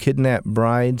fairies who kidnap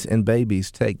brides and babies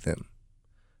take them?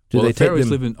 Do they take them?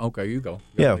 Live in. Okay, you go.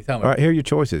 Yeah. All right. Here are your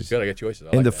choices. Good. I got choices.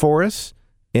 In the forests,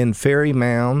 in fairy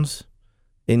mounds,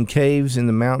 in caves in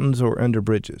the mountains, or under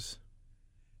bridges.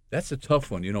 That's a tough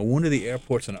one. You know, one of the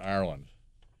airports in Ireland,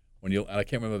 and I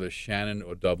can't remember whether it's Shannon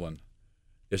or Dublin.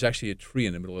 There's actually a tree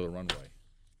in the middle of the runway.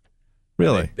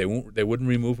 Really? They wouldn't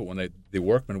remove it when the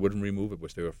workmen wouldn't remove it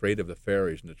because they were afraid of the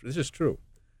fairies. And this is true.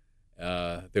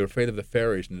 They were afraid of the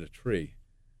fairies in the tree.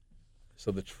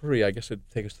 So the tree, I guess, would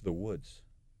take us to the woods.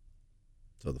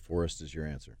 So the forest is your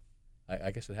answer.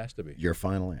 I guess it has to be. Your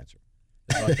final answer.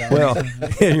 Well,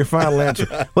 your final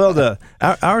answer. Well,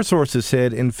 our sources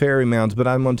said in fairy mounds, but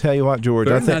I'm going to tell you what, George.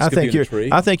 I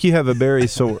think you have a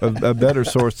better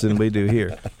source than we do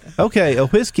here. Okay, a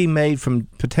whiskey made from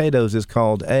potatoes is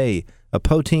called a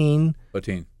poteen.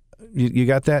 Poteen. You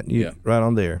got that? Yeah. Right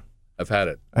on there. I've had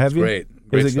it. Have it's you? Great.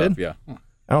 Great is it stuff, good? Yeah.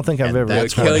 I don't think I've ever.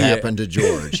 That's what happened to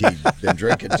George. He'd been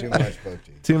drinking too much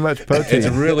protein. Too much protein. It's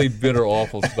really bitter,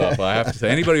 awful stuff. I have to say.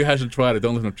 Anybody who hasn't tried it,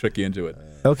 don't let them trick you into it.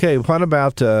 Okay, what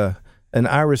about an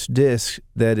Irish disc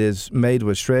that is made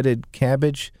with shredded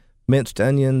cabbage, minced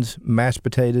onions, mashed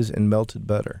potatoes, and melted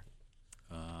butter?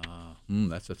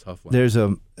 That's a tough one. There's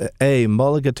a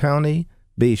mulligatawny,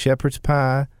 B, shepherd's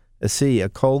pie, a C, a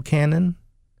coal cannon,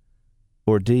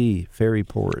 or D, fairy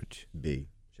porridge. B,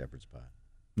 shepherd's pie.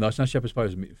 No, it's not shepherd's pie.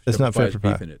 It's not shepherd's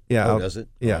pie. Beef in it. Yeah. Does it?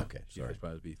 Yeah. Oh, okay. Sorry. Shepherd's pie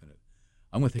has beef in it.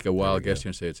 I'm going to take a wild guess here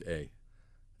and say it's A.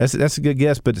 That's a good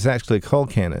guess, but it's actually a coal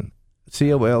cannon.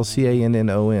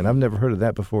 Colcannon. I've never heard of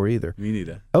that before either. Me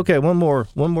neither. Okay, one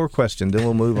more question, then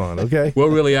we'll move on. Okay. We're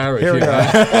really Irish. Here we go.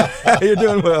 You're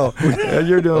doing well.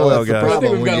 You're doing well, That's the guys.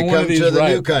 problem when you come to the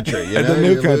right. new country. You know, The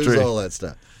new you country. lose all that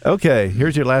stuff. Okay,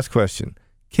 here's your last question.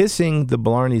 Kissing the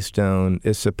Blarney Stone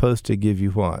is supposed to give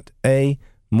you what? A,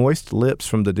 moist lips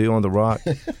from the dew on the rock.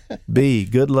 B,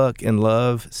 good luck in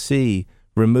love. C,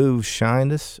 removes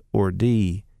shyness. Or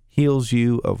D, heals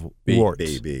you of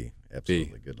warts. B.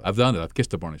 Absolutely. Good luck. I've done it. I've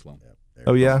kissed a Barney Sloan.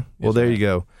 Oh, yeah? Well, Yes, there I you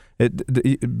go.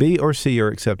 B or C are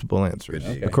acceptable answers,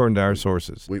 Good. according to our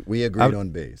sources. We agreed on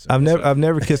B. So I've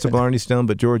never kissed a Blarney Stone,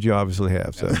 but George, you obviously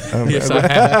have. So Yes, I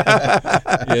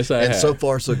have. Yes, I have. and so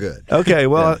far, so good. Okay,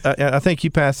 well, I think you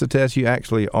passed the test. You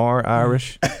actually are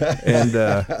Irish, and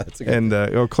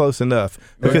or close enough.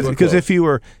 Because if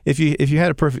you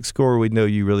had a perfect score, we'd know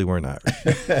you really weren't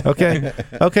Irish.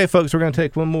 Okay, folks, we're going to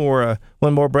take one more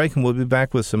break, and we'll be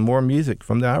back with some more music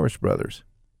from the Irish Brothers.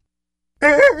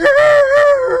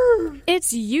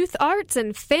 It's Youth Arts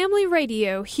and Family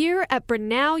Radio here at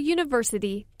Brunel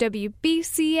University,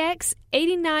 WBCX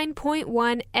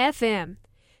 89.1 FM.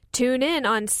 Tune in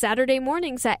on Saturday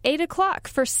mornings at 8 o'clock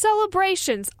for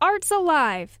Celebrations Arts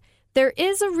Alive. There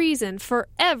is a reason for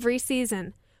every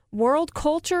season. World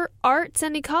culture, arts,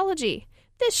 and ecology.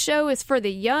 This show is for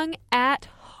the young at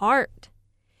heart.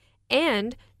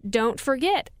 And don't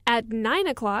forget, at 9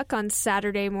 o'clock on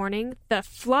Saturday morning, the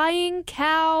Flying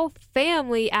Cow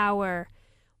Family Hour,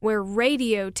 where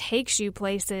radio takes you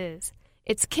places.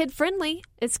 It's kid-friendly,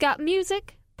 it's got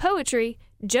music, poetry,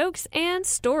 jokes, and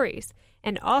stories,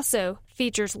 and also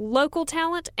features local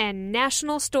talent and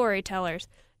national storytellers.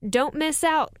 Don't miss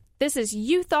out. This is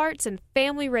Youth Arts and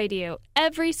Family Radio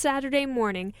every Saturday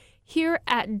morning here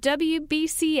at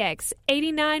WBCX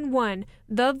 89.1,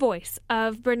 the voice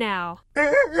of Brunel.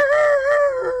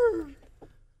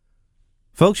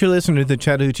 Folks, you're listening to the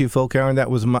Chattahoochee Folk Hour, and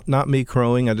that was not me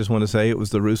crowing. I just want to say it was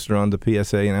the rooster on the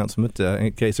PSA announcement,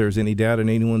 in case there's any doubt in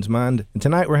anyone's mind. And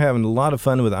tonight we're having a lot of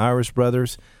fun with the Irish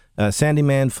Brothers,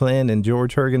 Sandyman, Flynn, and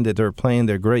George Hergen, that are playing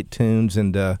their great tunes,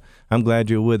 and I'm glad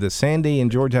you're with us. Sandy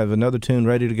and George have another tune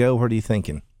ready to go. What are you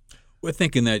thinking? We're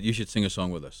thinking that you should sing a song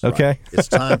with us. Okay. Right. It's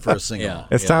time for a sing-along.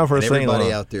 It's time for a sing-along.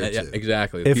 Everybody out there, too.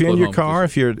 Exactly. If you're in your car,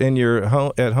 if you're in your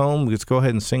home, at home, just go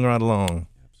ahead and sing right along.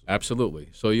 Absolutely.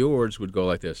 So your words would go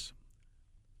like this.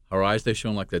 Her eyes, they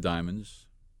shone like the diamonds.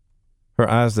 Her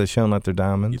eyes, they shone like they're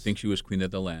diamonds. You think she was queen of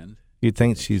the land. You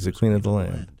think she's the queen of the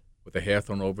land. With her hair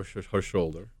thrown over her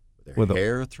shoulder. With her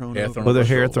hair thrown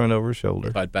over her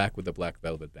shoulder. Tied back with a black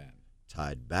velvet band.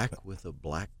 Tied back with a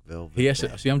black velvet He has to,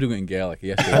 band. see, I'm doing it in Gaelic. He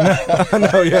has to. I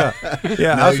know, yeah.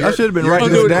 No, I should have been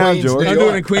writing this down, Queens, George. I'm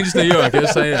doing it in Queens, New York.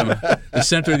 Yes, I am. The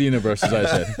center of the universe, as I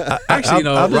said. Actually,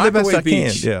 I'll do the best Rockaway I can,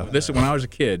 Beach, yeah. Listen, when I was a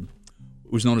kid,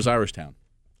 it was known as Irish Town.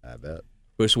 I bet.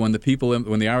 Because when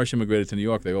the Irish immigrated to New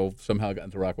York, they all somehow got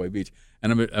into Rockaway Beach.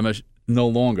 And I'm no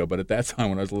longer, but at that time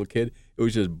when I was a little kid, it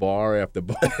was just bar after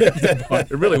bar after bar.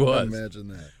 It really was. Imagine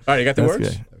that. All right, you got the That's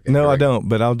words? good. No, I don't,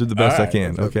 but I'll do the best All I right.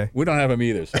 can. Okay. We don't have them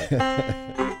either. So.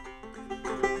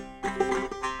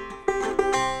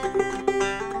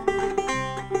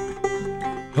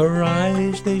 Her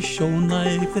eyes, they shone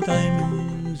like the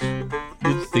diamonds.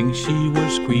 You'd think she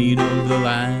was queen of the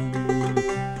land.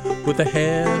 With the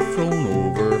hair thrown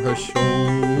over her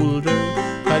shoulder,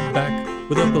 tied back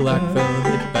with a black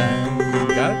velvet band.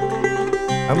 Got it?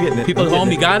 I'm getting it. People at home,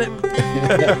 you got it?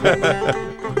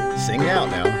 Sing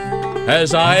out now.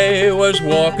 As I was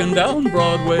walking down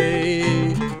Broadway,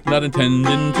 not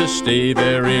intending to stay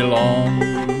very long,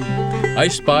 I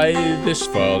spied this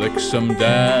frolicsome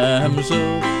damsel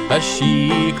as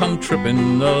she come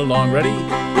tripping along. Ready?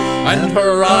 And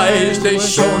her eyes, they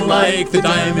shone like the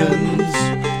diamonds.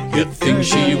 You'd think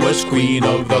she was queen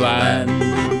of the land.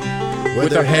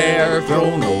 With her hair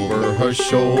thrown over her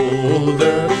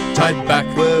shoulder, tied back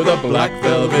with a black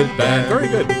velvet band. Very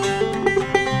good.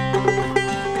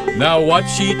 Now what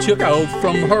she took out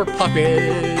from her pocket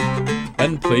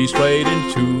and placed right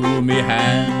into me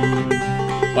hand.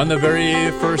 On the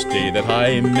very first day that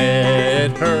I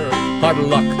met her, hard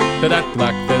luck to that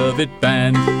black velvet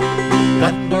band.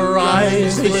 But her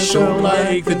eyes, they shone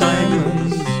like the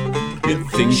diamonds. You'd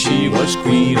think she was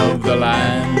queen of the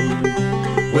land.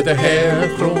 With her hair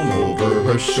thrown over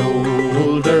her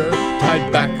shoulder,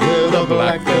 tied back with a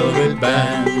black velvet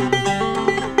band.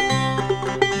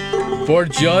 For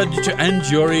judge and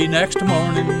jury next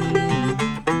morning,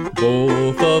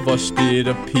 both of us did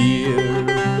appear,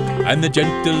 and the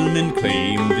gentleman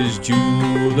claimed his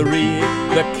jewelry.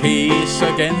 The case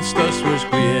against us was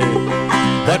clear.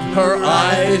 But her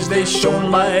eyes, they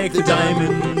shone like the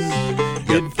diamonds.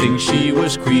 You'd think she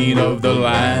was queen of the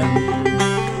land.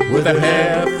 With her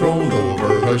hair thrown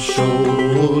over her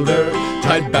shoulder,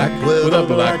 tied back with a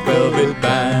black velvet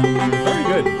band. Very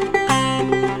good.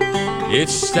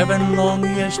 It's 7 long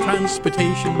years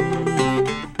transportation,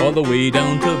 all the way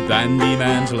down to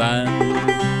Sandyman's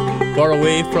land. Far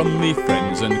away from me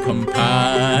friends and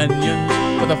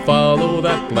companions, but I follow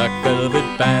that black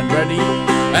velvet band. Ready?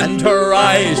 And her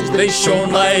eyes, they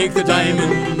shone like the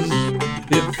diamonds.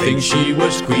 You'd think she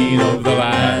was queen of the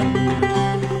land.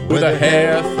 With her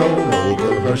hair thrown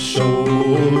over her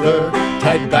shoulder,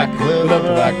 tied back with a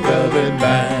black velvet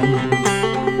band.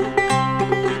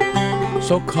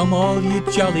 So come all ye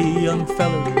jolly young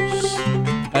fellers,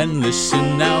 and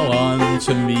listen now on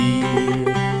to me.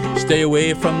 Stay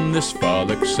away from this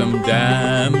frolicsome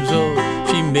damsel,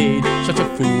 she made such a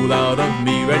fool out of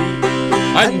me. Ready?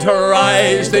 And her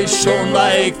eyes, they shone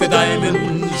like the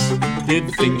diamonds.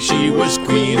 You'd think she was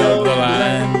queen of the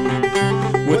land.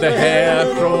 With her hair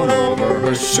thrown over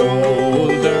her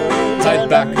shoulder, tied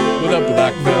back with a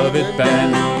black velvet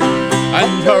band.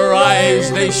 And her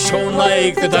eyes, they shone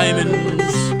like the diamonds.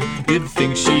 You'd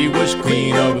think she was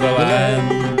queen of the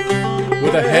land.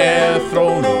 With her hair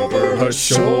thrown over her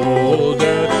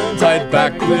shoulder, tied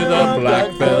back with a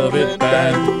black velvet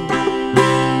band.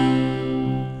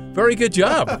 Very good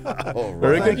job.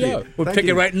 Very good job. We'll pick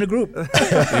it right in the group. You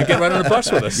get right on the bus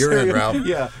with us. You're in, Ralph.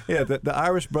 Yeah. The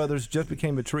Irish brothers just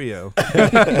became a trio.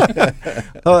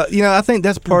 I think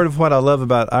that's part of what I love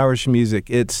about Irish music.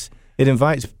 It's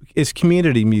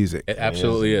community music. It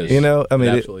absolutely is. It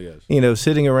absolutely is.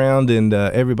 Sitting around and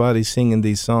everybody singing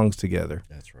these songs together.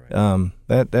 That's right.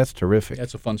 That's terrific.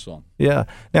 That's a fun song. Yeah.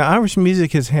 Now, Irish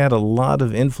music has had a lot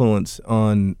of influence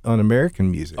on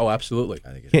American music. Oh, absolutely.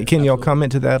 Can y'all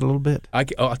comment to that a little bit?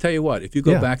 I'll tell you what. If you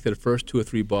go back to the first 2 or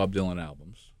 3 Bob Dylan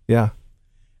albums, and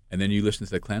then you listen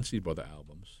to the Clancy Brother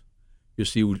albums, you'll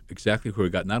see exactly where we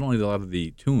got not only a lot of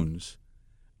the tunes,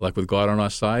 like with God on Our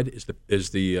Side, is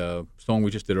the song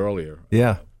we just did earlier.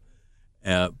 Yeah.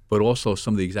 But also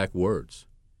some of the exact words.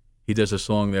 He does a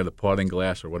song there, The Parting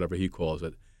Glass, or whatever he calls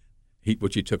it,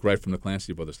 which he took right from the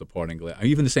Clancy Brothers, The Parting Glass.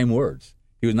 Even the same words.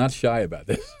 He was not shy about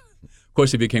this. Of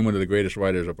course, he became one of the greatest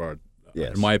writers of our,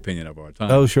 in my opinion, of our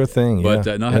time. Oh, sure thing. But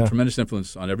had tremendous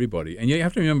influence on everybody. And you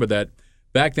have to remember that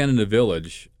back then in the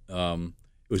village, it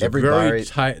was a very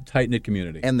tight-knit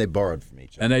community. And they borrowed from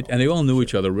each other. And they all knew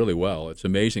each other really well. It's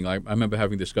amazing. I remember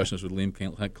having discussions with Liam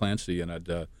Clancy, and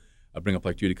I'd bring up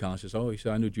like Judy Collins. He says, he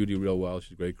said, I knew Judy real well.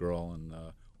 She's a great girl. And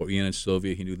or Ian and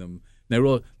Sylvia, he knew them.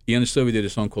 And Ian and Sylvia did a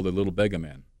song called The Little Beggar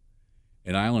Man.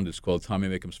 In Ireland, it's called Tommy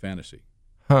Makeham's Fantasy.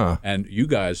 Huh. And you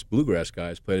guys, bluegrass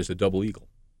guys, played as the double eagle.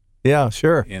 Yeah,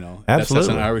 sure. Absolutely. That's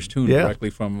an Irish tune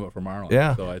directly from Ireland.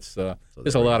 Yeah. So it's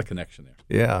there's a lot of connection there.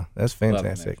 Yeah, that's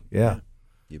fantastic. Yeah.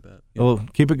 You bet. Well,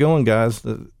 keep it going, guys.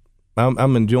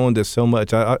 I'm enjoying this so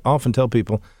much. I often tell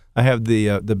people I have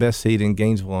the best seat in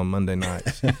Gainesville on Monday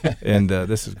nights, and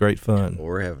this is great fun. Well,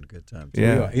 we're having a good time, too.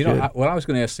 Yeah. What I was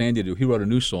going to ask Sandy to do, he wrote a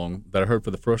new song that I heard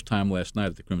for the first time last night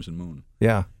at the Crimson Moon.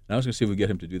 Yeah. And I was going to see if we could get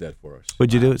him to do that for us.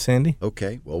 Would you do it, Sandy?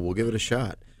 Okay. Well, we'll give it a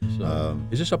shot. So,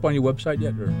 is this up on your website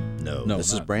yet? Or? No,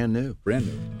 this is brand new. Brand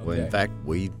new. Okay. Well, in fact,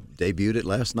 we debuted it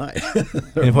last night.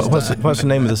 And what's the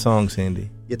name of the song, Sandy?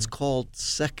 It's called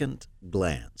Second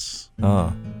Glance.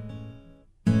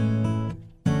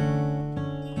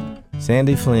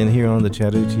 Sandy Flynn here on the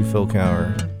Chattahoochee Folk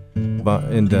Hour,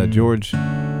 and George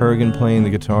Hergen playing the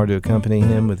guitar to accompany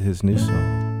him with his new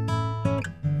song.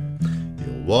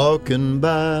 You're walking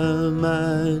by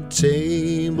my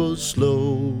table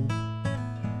slow.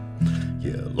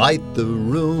 You light the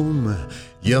room,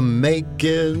 you make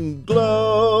it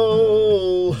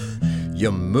glow.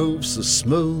 You move so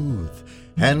smooth,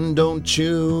 and don't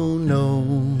you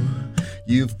know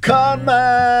you've caught my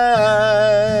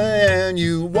eye and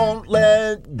you won't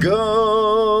let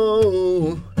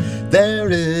go. There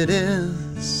it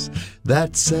is,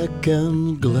 that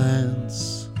second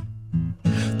glance,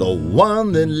 the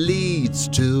one that leads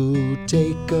to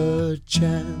take a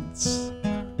chance,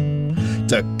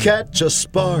 to catch a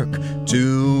spark,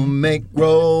 to make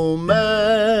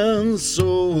romance.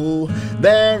 Oh,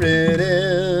 there it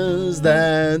is,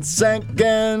 that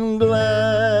second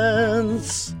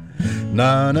glance.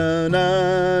 Na na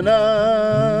na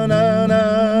na na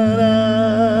na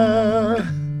na.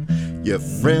 Your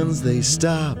friends, they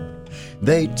stop,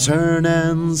 they turn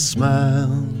and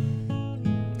smile.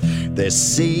 They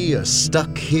see you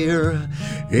stuck here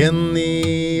in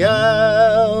the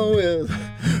aisle with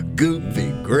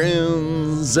goofy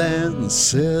grins and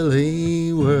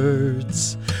silly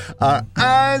words. Our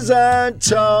eyes are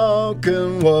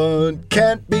talking what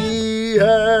can't be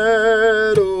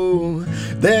heard. Oh,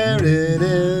 there it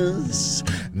is,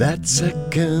 that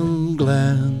second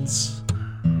glance,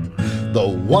 the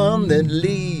one that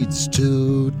leads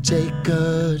to take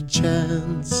a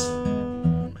chance,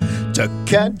 to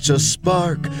catch a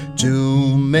spark,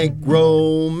 to make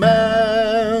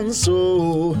romance.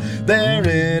 Oh, there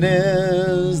it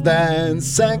is, that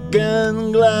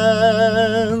second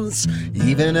glance.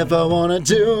 Even if I wanted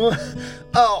to,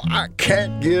 oh, I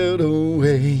can't get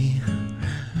away.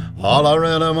 All I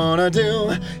really wanna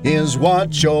do is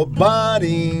watch your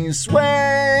body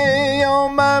sway. Oh,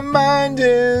 my mind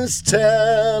is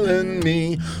telling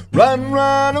me, run,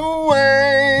 run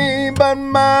away. But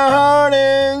my heart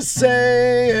is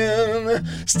saying,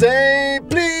 stay,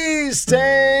 please,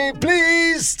 stay,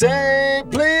 please, stay,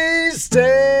 please, stay.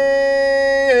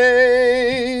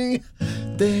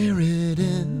 There it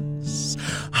is,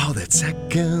 oh, that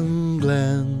second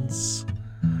glance,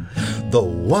 the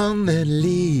one that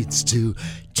leads to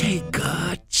take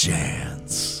a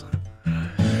chance,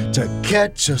 to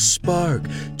catch a spark,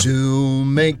 to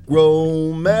make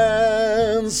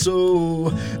romance. Oh,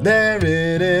 there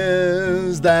it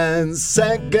is, that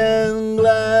second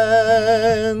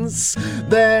glance.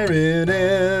 There it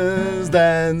is,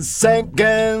 that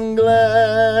second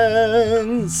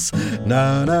glance.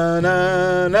 Na na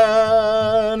na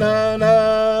na na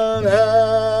na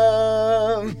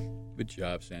na. Good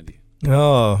job, Sandy.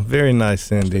 Oh, very nice,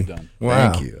 Sandy. Well done.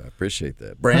 Wow. Thank you. I appreciate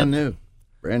that. Brand new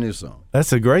song.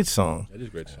 That's a great song. That is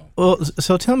a great song. Well,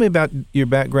 so tell me about your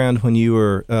background when you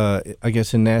were, I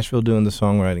guess, in Nashville doing the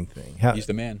songwriting thing. He's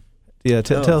the man. Yeah,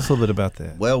 tell us a little bit about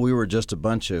that. Well, we were just a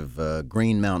bunch of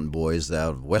Green Mountain boys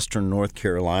out of western North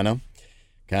Carolina.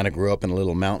 Kind of grew up in a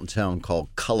little mountain town called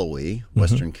Cullowhee.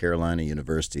 Western Carolina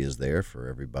University is there for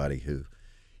everybody who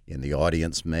in the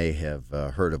audience may have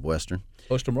heard of Western.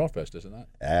 Close to Morfest, isn't it?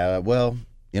 Well,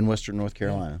 in western North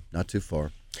Carolina, not too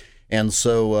far. And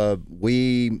so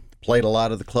we played a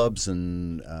lot of the clubs,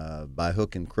 and by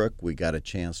hook and crook, we got a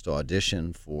chance to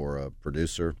audition for a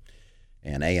producer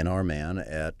and A&R man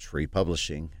at Tree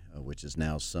Publishing, which is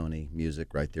now Sony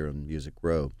Music, right there on Music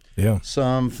Row. Yeah.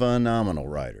 Some phenomenal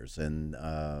writers, and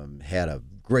had a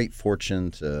great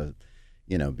fortune to,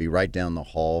 be right down the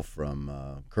hall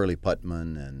from Curly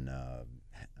Putman and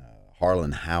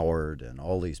Harlan Howard and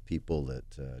all these people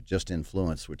that just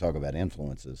influenced. We talk about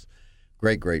influences.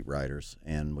 Great writers,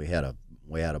 and we had a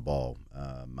ball.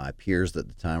 My peers at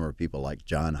the time were people like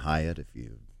John Hyatt, if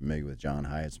you're familiar with John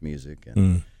Hyatt's music,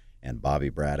 and Bobby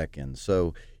Braddock, and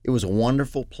so it was a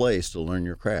wonderful place to learn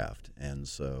your craft. And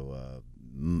so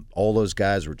all those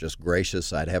guys were just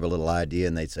gracious. I'd have a little idea,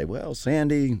 and they'd say, "Well,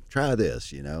 Sandy, try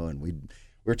this," and we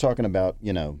were talking about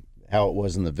how it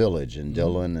was in the Village and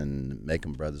Dylan and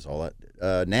Macon Brothers, all that.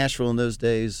 Nashville in those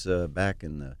days, back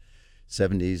in the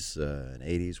 70s and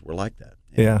 80s, were like that.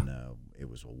 And, it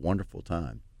was a wonderful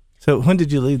time. So when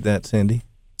did you leave that, Sandy?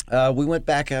 We went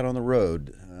back out on the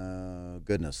road,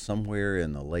 somewhere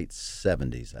in the late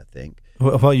 70s, I think.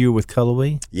 While you were with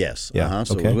Cullowhee? Yes. Yeah.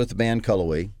 So okay. I was with the band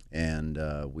Cullowhee, and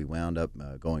we wound up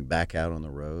going back out on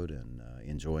the road and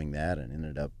enjoying that, and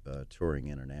ended up touring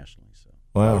internationally. So.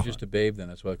 Wow. I was just a babe then.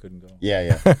 That's why I couldn't go.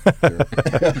 Yeah.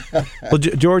 Well,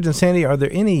 George and Sandy, are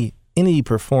there any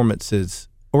performances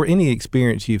or any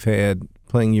experience you've had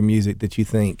playing your music that you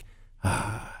think,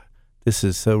 this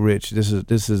is so rich.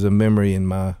 This is a memory in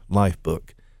my life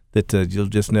book that you'll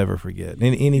just never forget.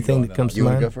 Anything that comes to mind? You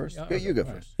want to go first? Yeah, you go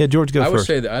first. Yeah, George, go first.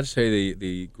 I'd say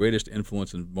the greatest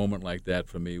influence and moment like that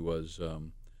for me was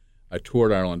I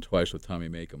toured Ireland twice with Tommy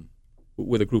Macon,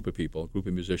 with a group of people, a group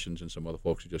of musicians and some other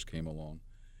folks who just came along,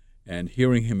 and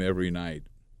hearing him every night.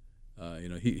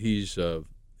 He's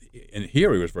and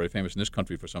here he was very famous in this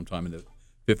country for some time in the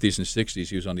 50s and 60s.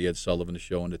 He was on the Ed Sullivan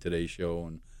Show and the Today Show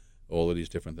and all of these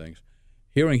different things.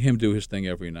 Hearing him do his thing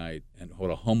every night, and what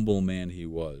a humble man he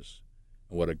was,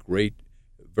 and what a great,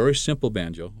 very simple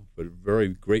banjo, but very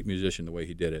great musician the way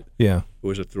he did it. Yeah. It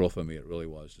was a thrill for me. It really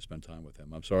was to spend time with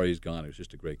him. I'm sorry he's gone. He was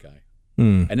just a great guy.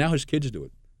 And now his kids do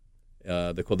it.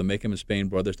 They're called the Macon and Spain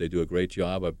Brothers. They do a great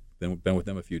job. I've been with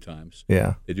them a few times.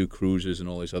 Yeah. They do cruises and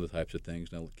all these other types of things.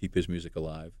 They'll keep his music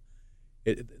alive.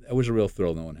 It was a real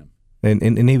thrill knowing him.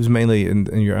 And he was mainly in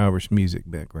your Irish music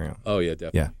background. Oh, yeah,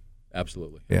 definitely. Yeah.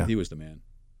 Absolutely. Yeah. He was the man.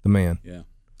 The man. Yeah.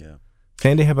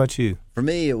 Sandy, how about you? For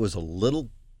me, it was a little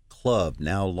club,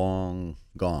 now long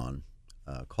gone,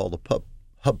 called the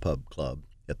Hub Pub Club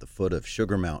at the foot of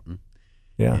Sugar Mountain.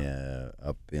 Yeah.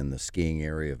 Up in the skiing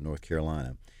area of North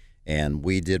Carolina. And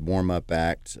we did warm-up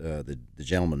act. The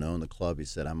gentleman owned the club. He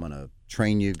said, "I'm going to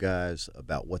train you guys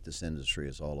about what this industry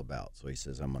is all about." So he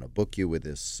says, "I'm going to book you with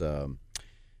this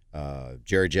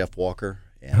Jerry Jeff Walker